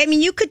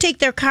 you could take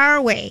their car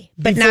away,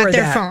 but not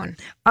their phone.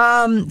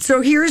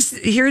 So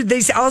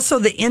there's also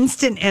the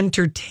instant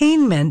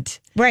entertainment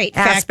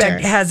aspect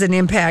factor has an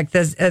impact.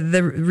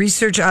 The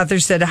research author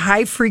said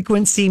high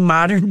frequency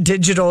modern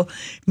digital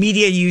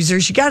media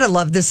users, you got to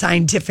love the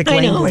scientific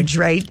language,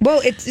 right?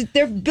 Well,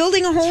 they're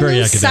building a whole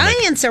new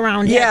science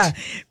around it. Yeah.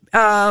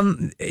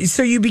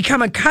 So you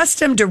become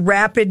accustomed to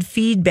rapid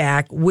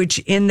feedback, which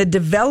in the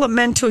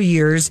developmental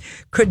years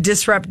could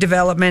disrupt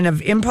development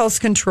of impulse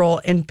control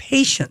and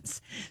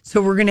patience.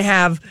 So we're going to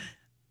have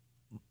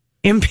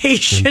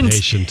impatient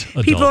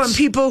people adults. and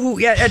people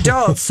who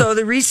adults. So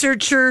the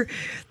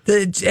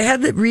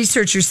head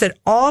researcher said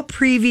all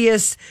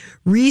previous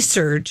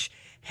research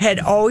had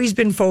always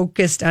been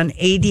focused on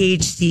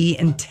ADHD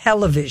and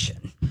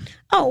television.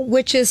 Oh,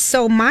 which is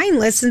so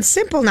mindless and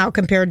simple now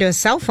compared to a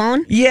cell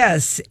phone.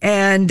 Yes,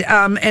 and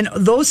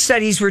those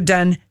studies were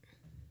done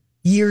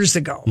years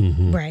ago.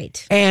 Mm-hmm.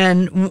 Right.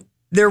 And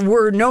there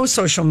were no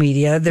social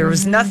media. There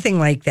was nothing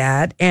like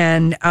that.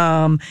 And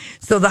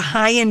so the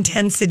high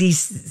intensity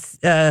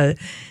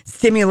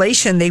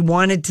stimulation, they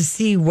wanted to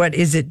see what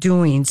is it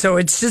doing. So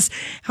it's just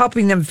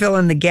helping them fill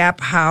in the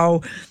gap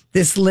how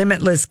this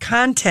limitless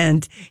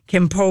content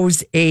can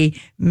pose a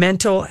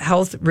mental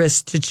health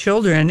risk to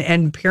children,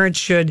 and parents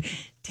should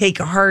take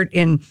heart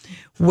and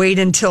wait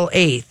until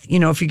 8th.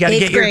 If you got to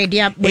get grade,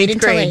 wait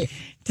until 8th.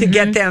 To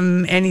get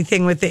them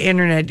anything with the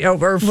internet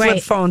or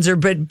flip phones,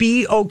 but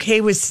be okay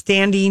with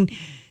standing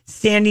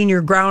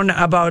your ground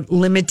about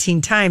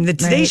limiting time. The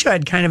Today Show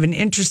had kind of an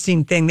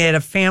interesting thing. They had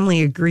a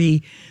family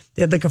agree.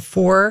 They had like a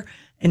 4,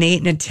 an 8,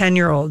 and a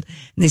 10-year-old,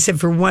 and they said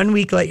for 1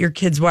 week, let your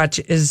kids watch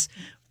as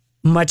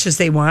much as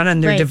they want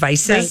on their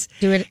devices. Right.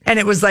 Do it. And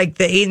it was like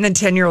the 8 and the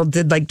 10-year-old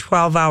did like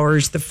 12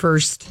 hours the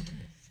first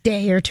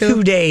day or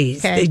 2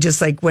 days. Okay. They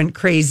just like went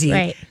crazy.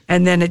 Right.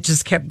 And then it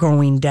just kept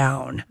going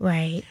down.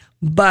 Right.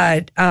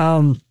 But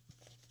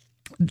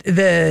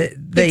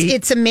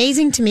it's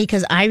amazing to me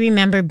because I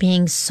remember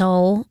being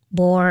so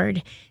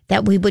bored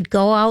that we would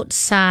go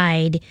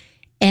outside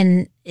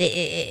and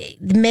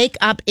make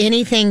up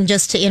anything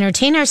just to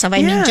entertain ourselves.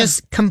 I mean,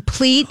 just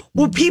complete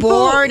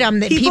boredom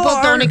that people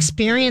don't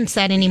experience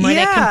that anymore.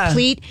 Yeah. That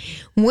complete.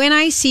 When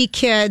I see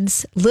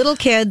little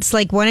kids,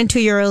 like 1 and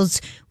 2 year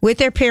olds with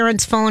their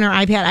parents' phone or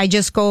iPad, I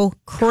just go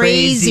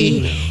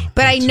crazy.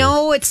 But I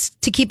know it's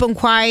to keep them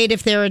quiet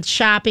if they're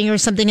shopping or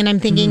something. And I'm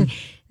thinking,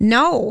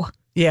 no.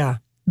 Yeah.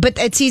 But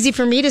it's easy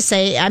for me to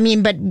say. I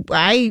mean, but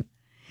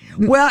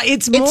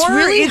it's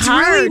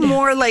really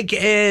more like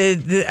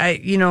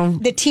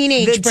the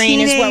teenage brain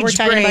is what we're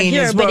talking about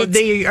here. But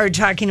they are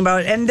talking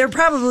about, and they're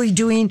probably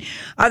doing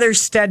other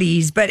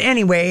studies. But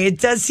anyway, it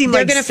does seem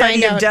like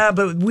study of duh,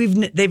 but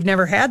they've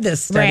never had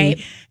this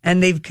study,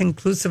 and they've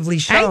conclusively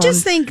shown. I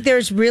just think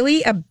there's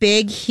really a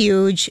big,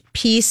 huge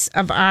piece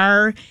of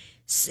our.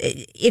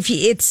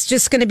 It's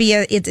just going to be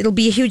it'll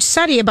be a huge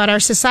study about our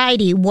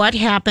society. What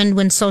happened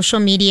when social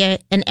media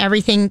and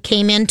everything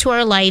came into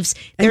our lives?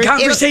 And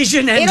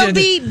conversation ended. It'll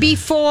be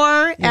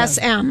before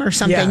SM or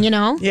something, Yeah. you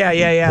know?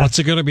 Yeah. What's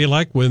it going to be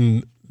like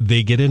when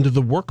they get into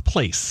the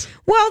workplace.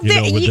 Well,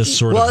 with this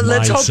sort of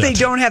let's hope mindset. they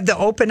don't have the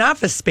open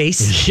office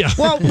space. Yeah.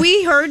 Well,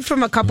 we heard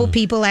from a couple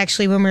people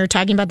actually when we were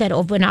talking about that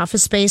open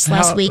office space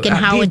last week and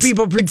how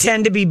people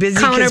pretend to be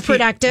busy.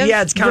 Counterproductive.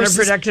 It's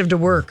counterproductive to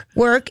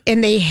work,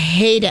 and they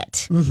hate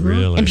it.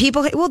 Really? And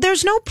people,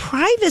 there's no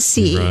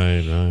privacy.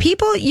 Right.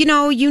 People,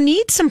 you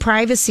need some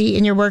privacy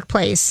in your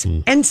workplace.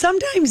 And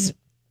sometimes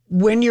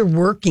when you're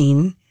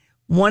working,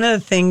 one of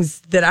the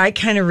things that I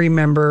kind of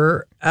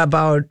remember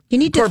about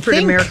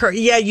corporate America,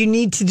 you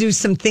need to do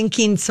some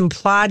thinking, some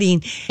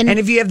plotting, and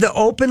if you have the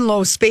open,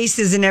 low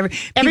spaces and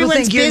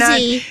everyone's think you're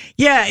busy.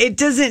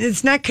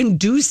 It's not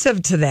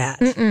conducive to that.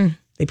 Mm-mm.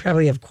 They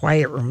probably have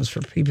quiet rooms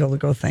for people to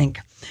go think.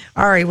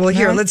 All right, well,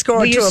 here, let's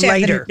go to a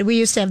lighter. We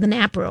used to have the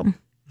nap room.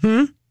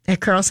 At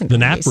Carlson. The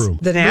nap room.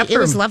 The nap room. It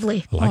was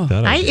lovely. I like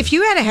that idea. If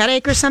you had a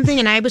headache or something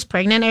and I was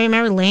pregnant, I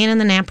remember laying in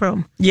the nap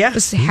room. Yeah. It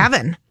was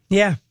heaven.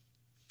 Yeah.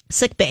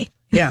 Sick bay.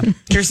 Yeah.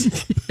 There's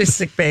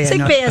sick bay. Sick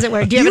bay, as it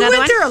were. Do you have another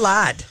one? You went there a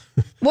lot.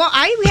 Well,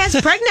 I was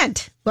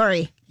pregnant,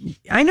 Lori.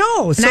 I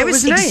know. So and I it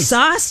was nice.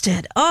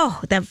 exhausted. Oh,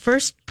 that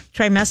first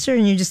trimester,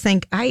 and you just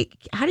think,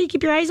 how do you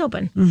keep your eyes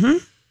open? Mm-hmm.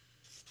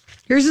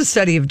 Here's a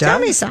study of Tell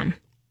me some.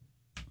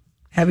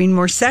 Having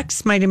more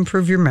sex might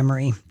improve your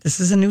memory. This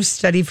is a new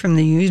study from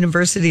the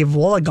University of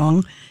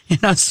Wollongong in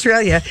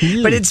Australia,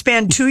 but it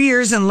spanned 2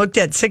 years and looked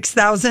at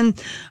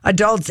 6,000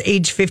 adults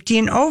age 50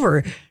 and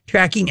over,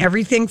 tracking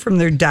everything from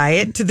their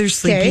diet to their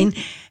sleeping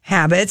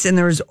habits. And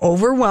there was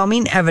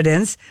overwhelming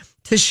evidence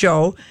to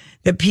show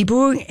that people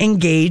who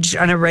engaged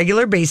on a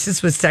regular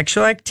basis with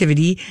sexual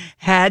activity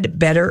had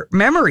better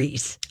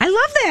memories. I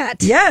love that.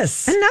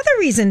 Yes. Another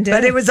reason to.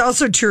 But it was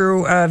also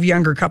true of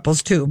younger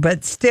couples too.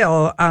 But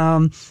still,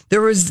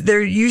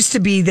 there used to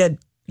be that,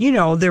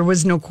 there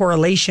was no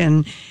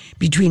correlation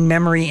between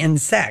memory and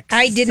sex.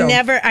 I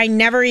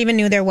never even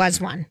knew there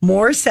was one.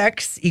 More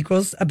sex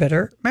equals a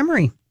better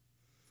memory.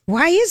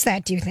 Why is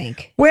that, do you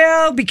think?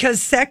 Well, because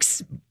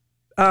sex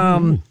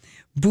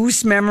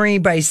boosts memory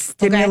by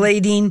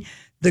stimulating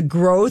the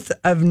growth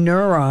of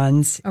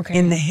neurons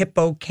in the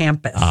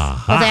hippocampus.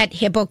 Well, that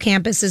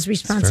hippocampus is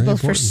responsible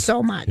for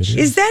so much.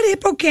 Is that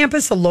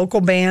hippocampus a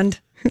local band?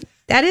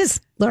 That is,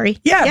 Lori.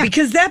 Yeah,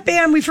 because that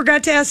band, we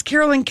forgot to ask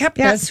Carolyn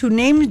Kepnes, who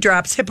name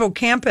drops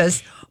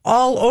hippocampus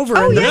all over.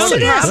 Oh, yes,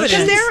 it is.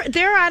 And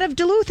they're out of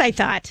Duluth, I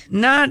thought.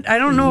 I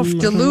don't know if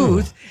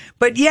Duluth,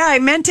 but I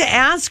meant to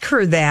ask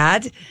her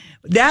that.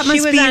 That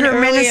must be her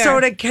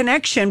Minnesota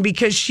connection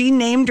because she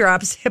name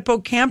drops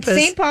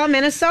hippocampus. St. Paul,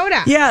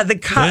 Minnesota. Yeah, the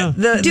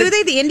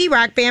indie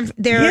rock band?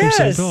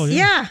 Yes.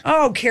 Yeah.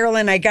 Oh,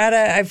 Carolyn,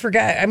 I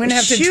forgot. I'm going to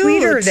have to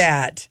tweet her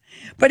that.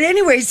 But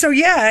anyway, so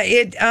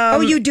it.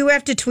 You do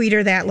have to tweet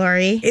her that,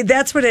 Lori.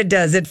 That's what it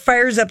does. It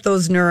fires up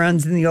those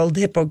neurons in the old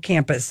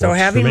hippocampus. So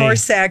having more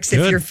sex,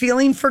 if you're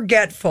feeling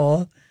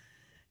forgetful,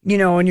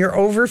 and you're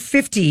over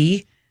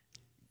 50,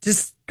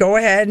 just go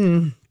ahead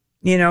and.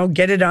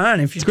 Get it on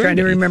if you're trying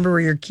to remember where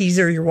your keys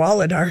or your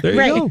wallet are.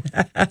 There you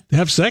go.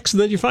 Have sex and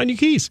then you find your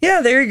keys.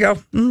 Yeah, there you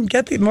go.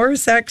 Get the more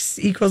sex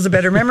equals a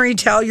better memory.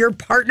 Tell your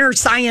partner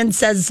science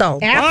says so.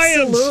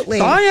 Absolutely.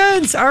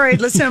 Science. All right,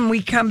 listen,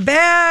 we come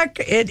back.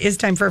 It is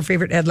time for our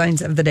favorite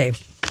headlines of the day.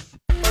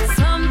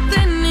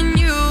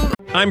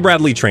 I'm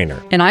Bradley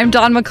Trainer. And I'm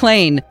Don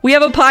McClain. We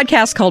have a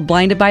podcast called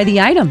Blinded by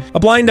the Item. A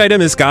blind item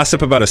is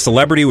gossip about a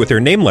celebrity with their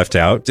name left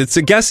out. It's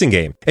a guessing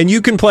game, and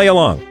you can play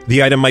along.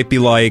 The item might be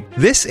like,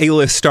 this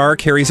A-list star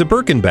carries a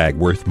Birkin bag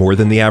worth more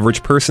than the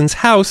average person's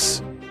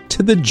house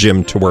to the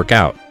gym to work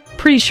out.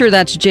 Pretty sure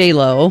that's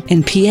J-Lo.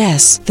 And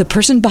P.S. the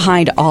person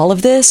behind all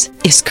of this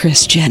is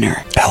Kris Jenner,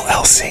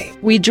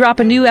 LLC. We drop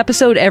a new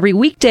episode every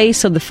weekday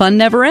so the fun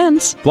never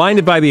ends.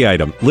 Blinded by the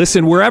Item.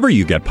 Listen wherever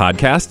you get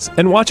podcasts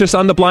and watch us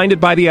on the Blinded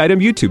by the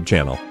Item YouTube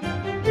channel.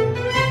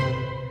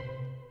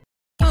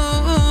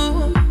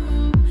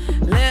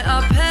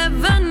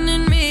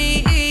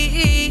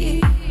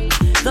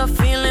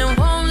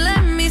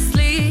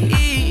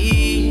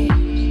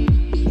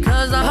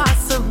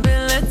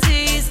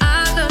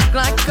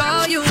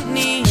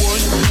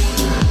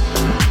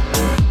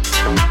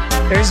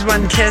 There's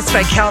One Kiss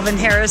by Calvin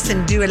Harris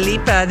and Dua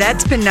Lipa.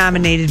 That's been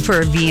nominated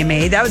for a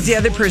VMA. That was the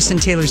other person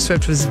Taylor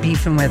Swift was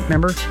beefing with,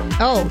 remember?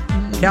 Oh,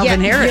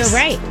 Calvin Harris. You're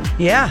right.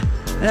 Yeah,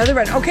 another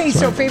one. Okay,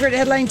 so favorite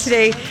headline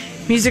today,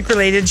 music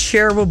related.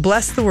 Cher will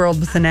bless the world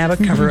with an ABBA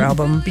cover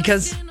album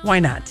because why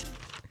not?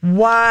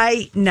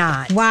 Why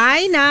not?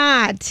 Why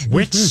not?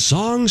 Which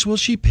songs will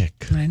she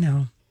pick? I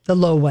know. The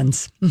low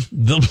ones.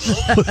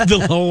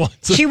 the low ones.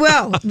 She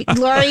will.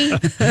 Lori,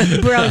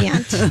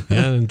 brilliant. I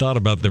hadn't thought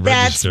about the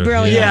register. That's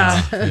brilliant.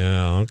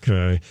 Yeah,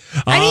 okay.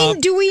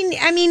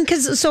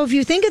 So if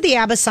you think of the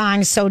ABBA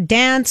songs, so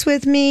Dance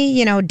With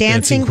Me,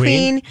 Dancing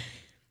Queen.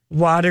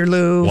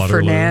 Waterloo,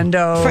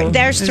 Fernando.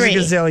 There's three.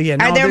 There's a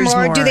gazillion. Are there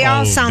more? Do they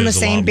all sound the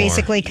same, more.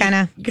 basically, kind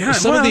of?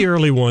 Some of the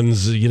early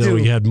ones,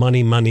 you had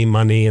Money, Money,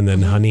 Money, and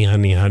then Honey,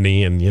 Honey,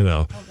 Honey, and,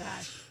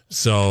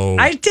 So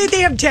I'd say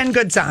they have 10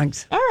 good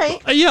songs. All right.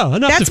 Yeah,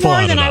 enough That's to fill more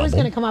out than an I was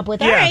album. going to come up with.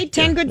 All right,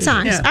 10 good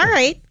songs. Yeah. All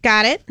right,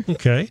 got it.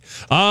 Okay.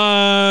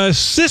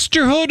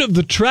 Sisterhood of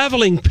the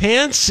Traveling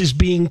Pants is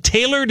being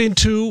tailored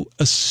into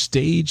a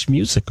stage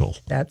musical.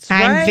 That's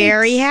right. I'm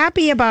very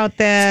happy about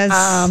this.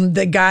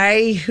 The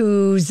guy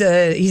he's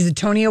a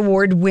Tony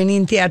Award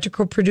winning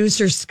theatrical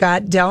producer,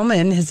 Scott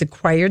Delman, has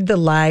acquired the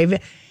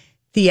live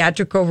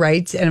theatrical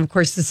rights. And of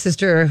course, The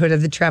Sisterhood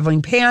of the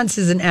Traveling Pants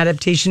is an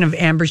adaptation of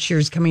Amber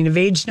Shear's coming of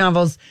age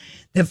novels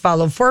that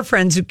follow four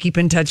friends who keep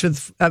in touch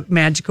with a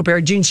magical pair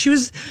of jeans. She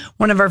was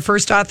one of our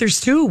first authors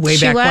too, way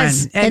back when.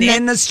 And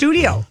in the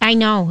studio. I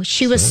know.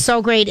 She was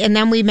so great. And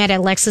then we met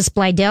Alexis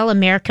Bledel,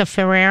 America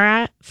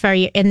Ferrera,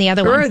 and the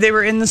other one. They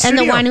were in the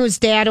studio. And the one whose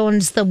dad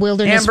owns the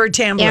Wilderness.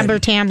 Amber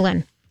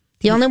Tamblyn.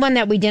 The only one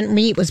that we didn't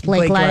meet was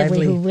Blake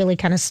Lively, who really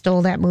kind of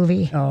stole that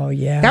movie. Oh,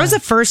 yeah. That was the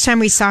first time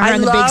we saw her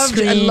on the big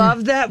screen. I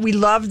love that. We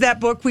loved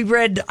that book. We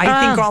read,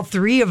 I think, all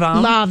three of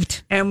them.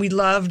 Loved. And we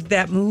loved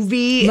that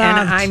movie.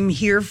 And I'm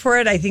here for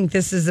it. I think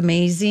this is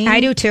amazing. I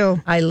do, too.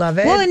 I love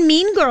it. Well, and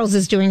Mean Girls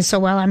is doing so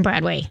well on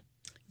Broadway.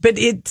 But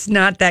it's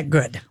not that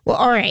good. Well,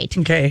 all right.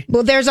 Okay.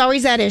 Well, there's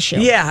always that issue.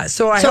 Yeah.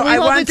 So I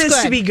want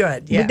this to be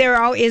good. Yeah.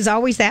 There is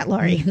always that,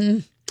 Lori. Mm-hmm.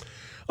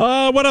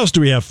 What else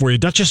do we have for you?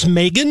 Duchess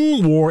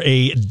Meghan wore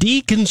a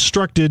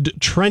deconstructed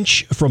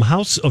trench from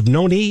House of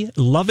Noni.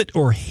 Love it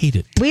or hate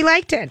it? We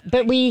liked it,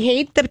 but we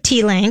hate the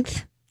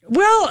T-length.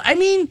 Well, I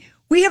mean,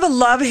 we have a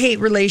love-hate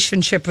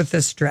relationship with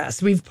this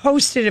dress. We've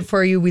posted it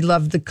for you. We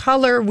love the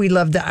color. We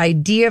love the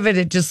idea of it.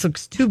 It just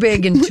looks too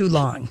big and too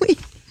long.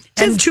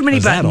 And too many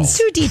buttons.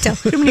 Too detailed.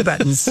 Too many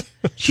buttons.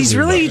 She's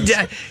really...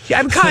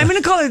 I'm going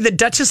to call her the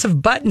Duchess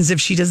of Buttons if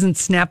she doesn't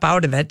snap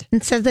out of it.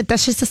 It says the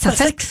Duchess of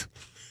Sussex.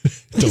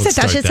 Don't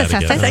start that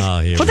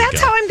again. Well, that's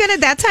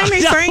how I'm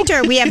referring to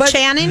her. We have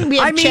Channing. We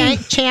have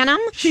Chanham.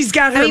 She's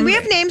got her. we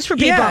have names for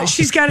people. Yeah,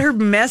 she's got her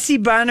messy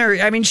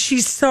bun.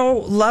 She's so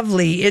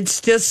lovely.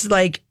 It's just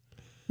like,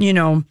 I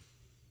don't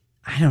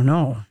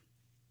know.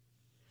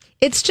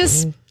 It's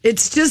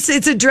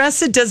a dress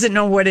that doesn't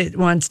know what it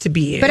wants to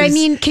be. But can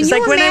you imagine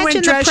like when I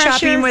went dress the pressure?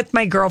 shopping with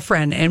my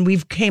girlfriend, and we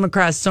came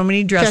across so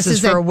many dresses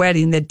for a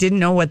wedding that didn't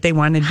know what they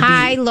wanted to be.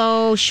 High,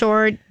 low,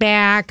 short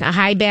back, a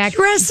high back.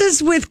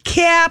 Dresses with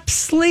cap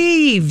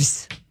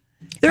sleeves.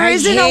 There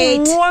isn't a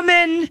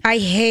woman I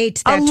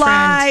hate that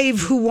alive trend.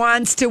 who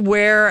wants to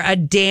wear a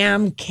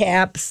damn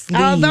cap sleeve.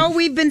 Although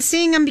we've been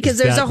seeing them because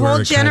there's a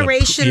whole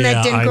generation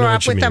that didn't grow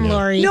up with them,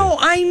 Lori. No,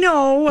 I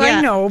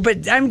know.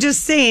 But I'm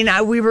just saying,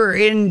 we were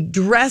in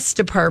dress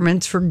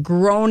departments for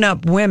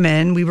grown-up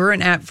women. We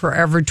weren't at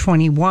Forever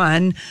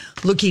 21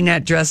 looking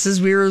at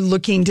dresses. We were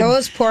looking to...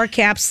 Those poor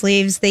cap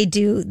sleeves, they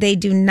do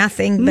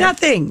nothing.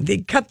 Nothing.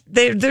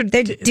 They're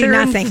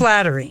nothing.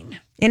 Unflattering.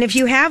 And if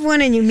you have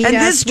one and you meet us...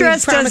 And this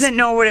dress doesn't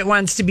know what it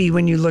wants to be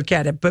when you look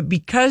at it. But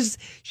because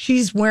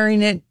she's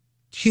wearing it,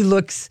 she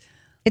looks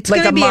like a model. It's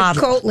going to be a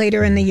coat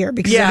later in the year.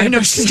 Because I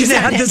know she's going to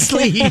have the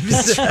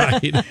sleeves.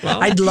 Right.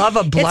 Well, I'd love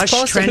a blush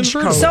trench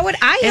coat. So would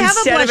I have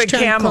a blush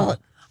trench coat.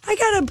 I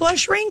got a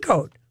blush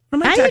raincoat.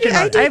 What am I talking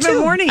about? I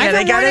haven't worn it yet.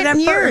 I got it at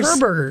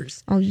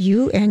Herberger's. Oh,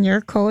 you and your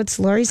coats.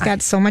 Lori's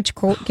got so much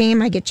coat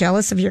game. I get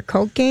jealous of your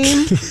coat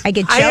game. I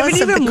get jealous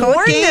of the coat game. I haven't even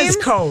worn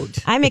this coat.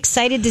 I'm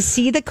excited to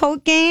see the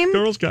coat game.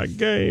 Girls got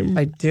game.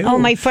 I do. Oh,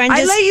 my friend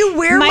I let you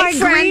wear my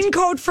green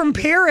coat from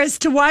Paris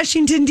to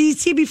Washington,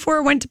 D.C. before I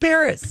went to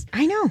Paris.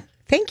 I know.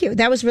 Thank you.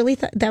 That was really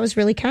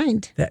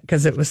kind.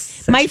 Because it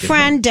was my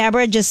friend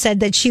Deborah just said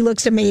that she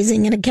looks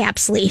amazing in a cap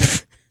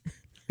sleeve.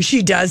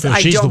 She does.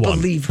 I don't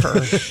believe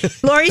her.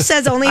 Lori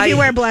says only if you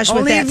wear blush with it.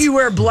 Only if you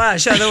wear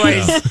blush.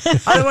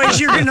 Otherwise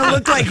you're going to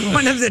look like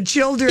one of the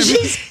children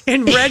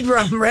in Red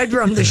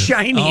Rum, The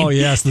Shining. Oh,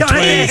 yes, the twins. At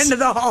the end of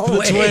the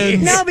hallway.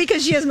 No,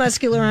 because she has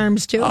muscular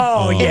arms, too.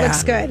 Oh, yeah. It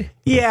looks good.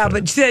 Yeah,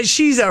 but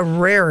she's a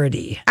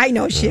rarity. I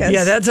know she is.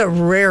 Yeah, that's a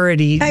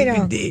rarity. I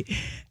know.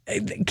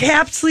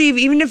 Cap sleeve,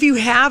 even if you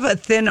have a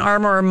thin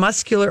arm or a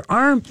muscular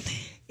arm,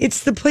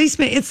 it's the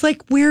placement. It's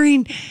like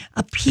wearing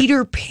a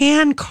Peter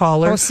Pan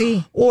collar. Oh,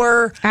 see.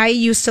 Or I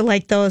used to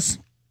like those.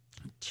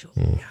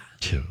 Julia.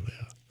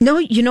 No,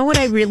 you know what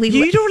I really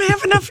You don't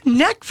have enough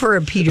neck for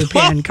a Peter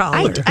Pan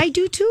collar. I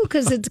do too,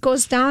 because it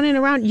goes down and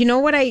around. You know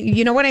what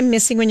I'm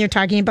missing when you're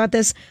talking about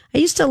this? I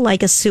used to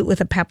like a suit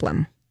with a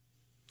peplum.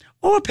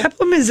 Oh, a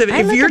peplum is if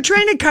you're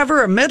trying to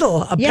cover a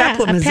middle, a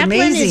peplum is amazing. A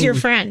peplum is your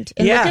friend.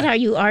 And look at how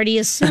you already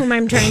assume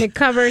I'm trying to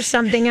cover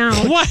something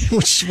else.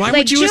 Why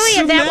would you Julia,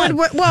 assume that?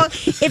 Well,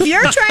 if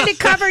you're trying to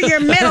cover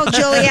your middle,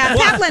 Julia,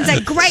 peplum's a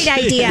great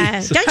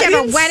idea. Don't you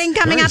have a wedding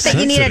coming up that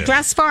you need a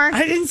dress for?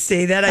 I didn't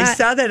say that. I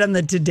saw that on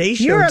the Today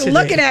Show. You were today.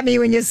 looking at me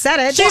when you said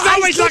it. She's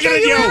always looking at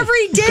you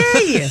every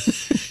day.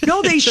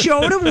 No, they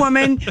showed a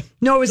woman.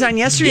 No, it was on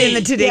yesterday in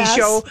the Today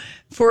Show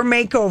for a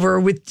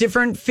makeover with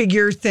different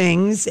figure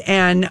things.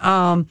 And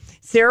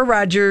Sarah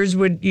Rogers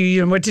would,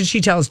 what did she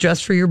tell us?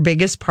 Dress for your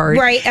biggest part.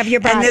 Right, of your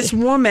body. And this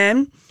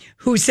woman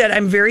who said,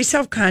 I'm very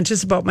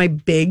self-conscious about my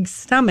big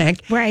stomach.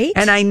 Right.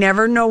 And I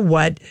never know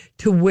what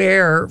to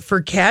wear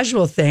for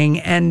casual thing.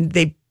 And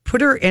they put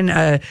her in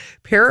a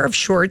pair of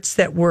shorts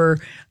that were,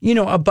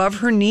 above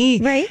her knee.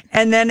 Right.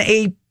 And then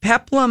a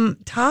peplum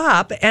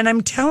top. And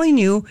I'm telling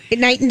you.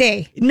 Night and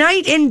day.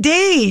 Night and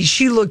day.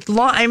 She looked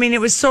long. I mean,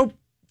 it was so.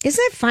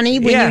 Isn't it funny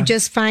when you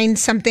just find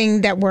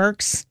something that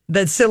works?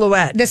 The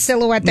silhouette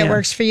that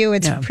works for you.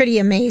 It's pretty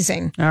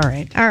amazing. All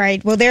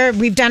right. Well,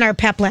 we've done our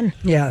peplum.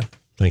 Yeah.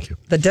 Thank you.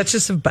 The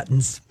Duchess of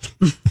Buttons.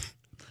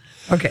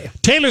 Okay.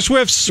 Taylor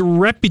Swift's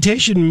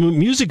Reputation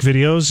music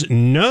videos,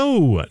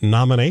 no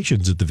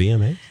nominations at the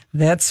VMA.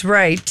 That's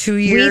right. 2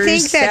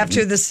 years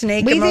after the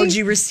snake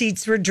emoji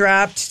receipts were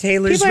dropped,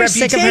 Taylor's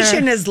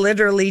reputation has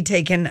literally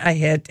taken a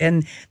hit.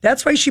 And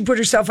that's why she put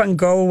herself on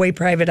Go Away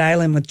Private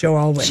Island with Joe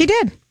Alwyn. She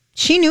did.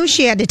 She knew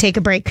she had to take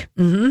a break.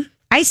 Mm-hmm.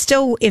 I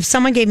still, if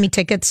someone gave me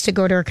tickets to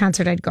go to her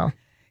concert, I'd go.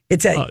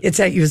 It's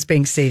at US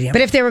Bank Stadium.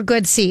 But if there were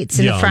good seats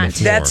in the front.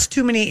 That's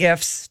too many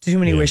ifs, too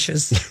many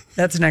wishes.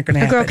 That's not going to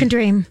happen. A girl can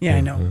dream. Yeah,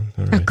 I know.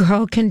 A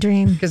girl can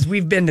dream. Because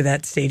we've been to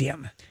that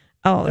stadium.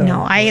 Oh,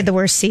 no. I had the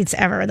worst seats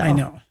ever, though. I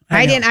know.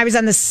 I didn't. I was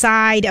on the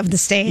side of the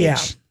stage. Yeah,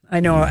 I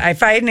know.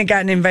 If I hadn't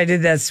gotten invited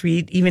to that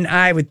suite, even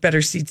I with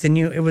better seats than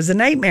you, it was a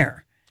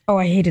nightmare. Oh,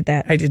 I hated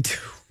that. I did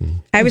too.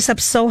 I was up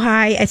so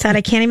high, I thought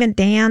I can't even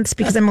dance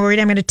because I'm worried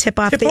I'm going to tip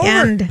off the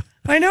end.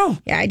 I know.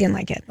 Yeah, I didn't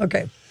like it.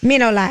 Okay. Me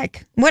no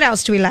like. What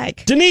else do we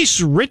like?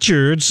 Denise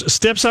Richards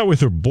steps out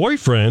with her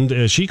boyfriend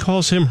as she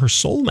calls him her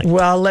soulmate.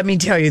 Well, let me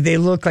tell you, they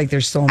look like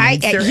they're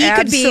soulmates. He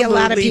could be a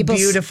lot of people.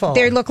 Beautiful.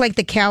 They look like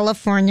the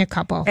California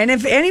couple. And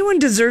if anyone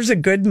deserves a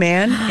good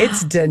man,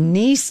 it's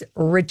Denise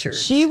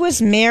Richards. She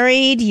was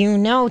married,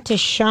 to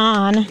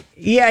Sean.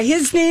 Yeah,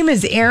 his name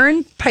is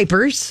Aaron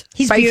Pipers.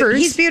 He's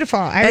beautiful.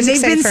 And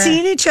they've been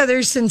seeing each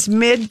other since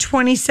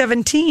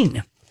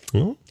mid-2017.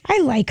 I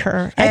like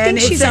her. I think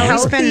she's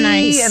always been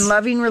nice and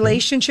loving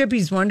relationship.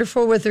 He's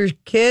wonderful with her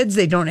kids.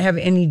 They don't have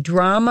any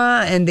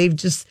drama, and they've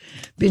just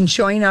been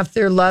showing off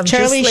their love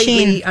Charlie just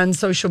lately Sheen. on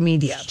social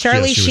media.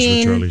 Charlie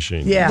Sheen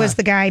was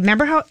the guy.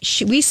 Remember how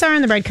we saw her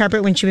on the red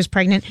carpet when she was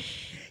pregnant?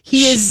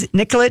 He is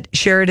Nicolette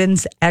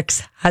Sheridan's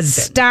ex-husband.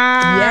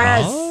 Stop.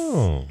 Yes.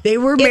 Oh. They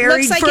were married for a year. It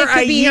looks like it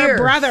could be her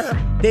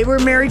brother. They were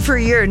married for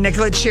a year,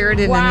 Nicolette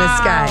Sheridan and this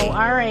guy.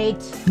 All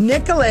right.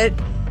 Nicolette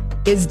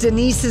is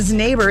Denise's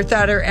neighbor,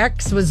 thought her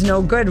ex was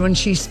no good when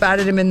she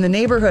spotted him in the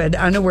neighborhood,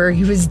 unaware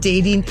he was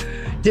dating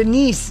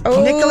Denise.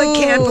 Oh. Nicolette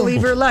can't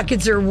believe her luck.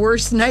 It's her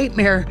worst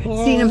nightmare,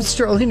 seeing him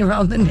strolling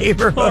around the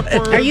neighborhood.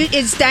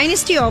 Is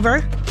Dynasty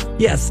over?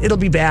 Yes, it'll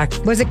be back.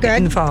 Was it good?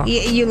 In the fall.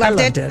 You loved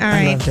it? All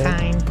right,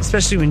 fine.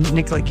 Especially when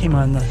Nicolette came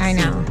on the I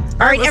know.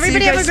 scene. All right,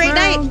 everybody have a great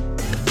night.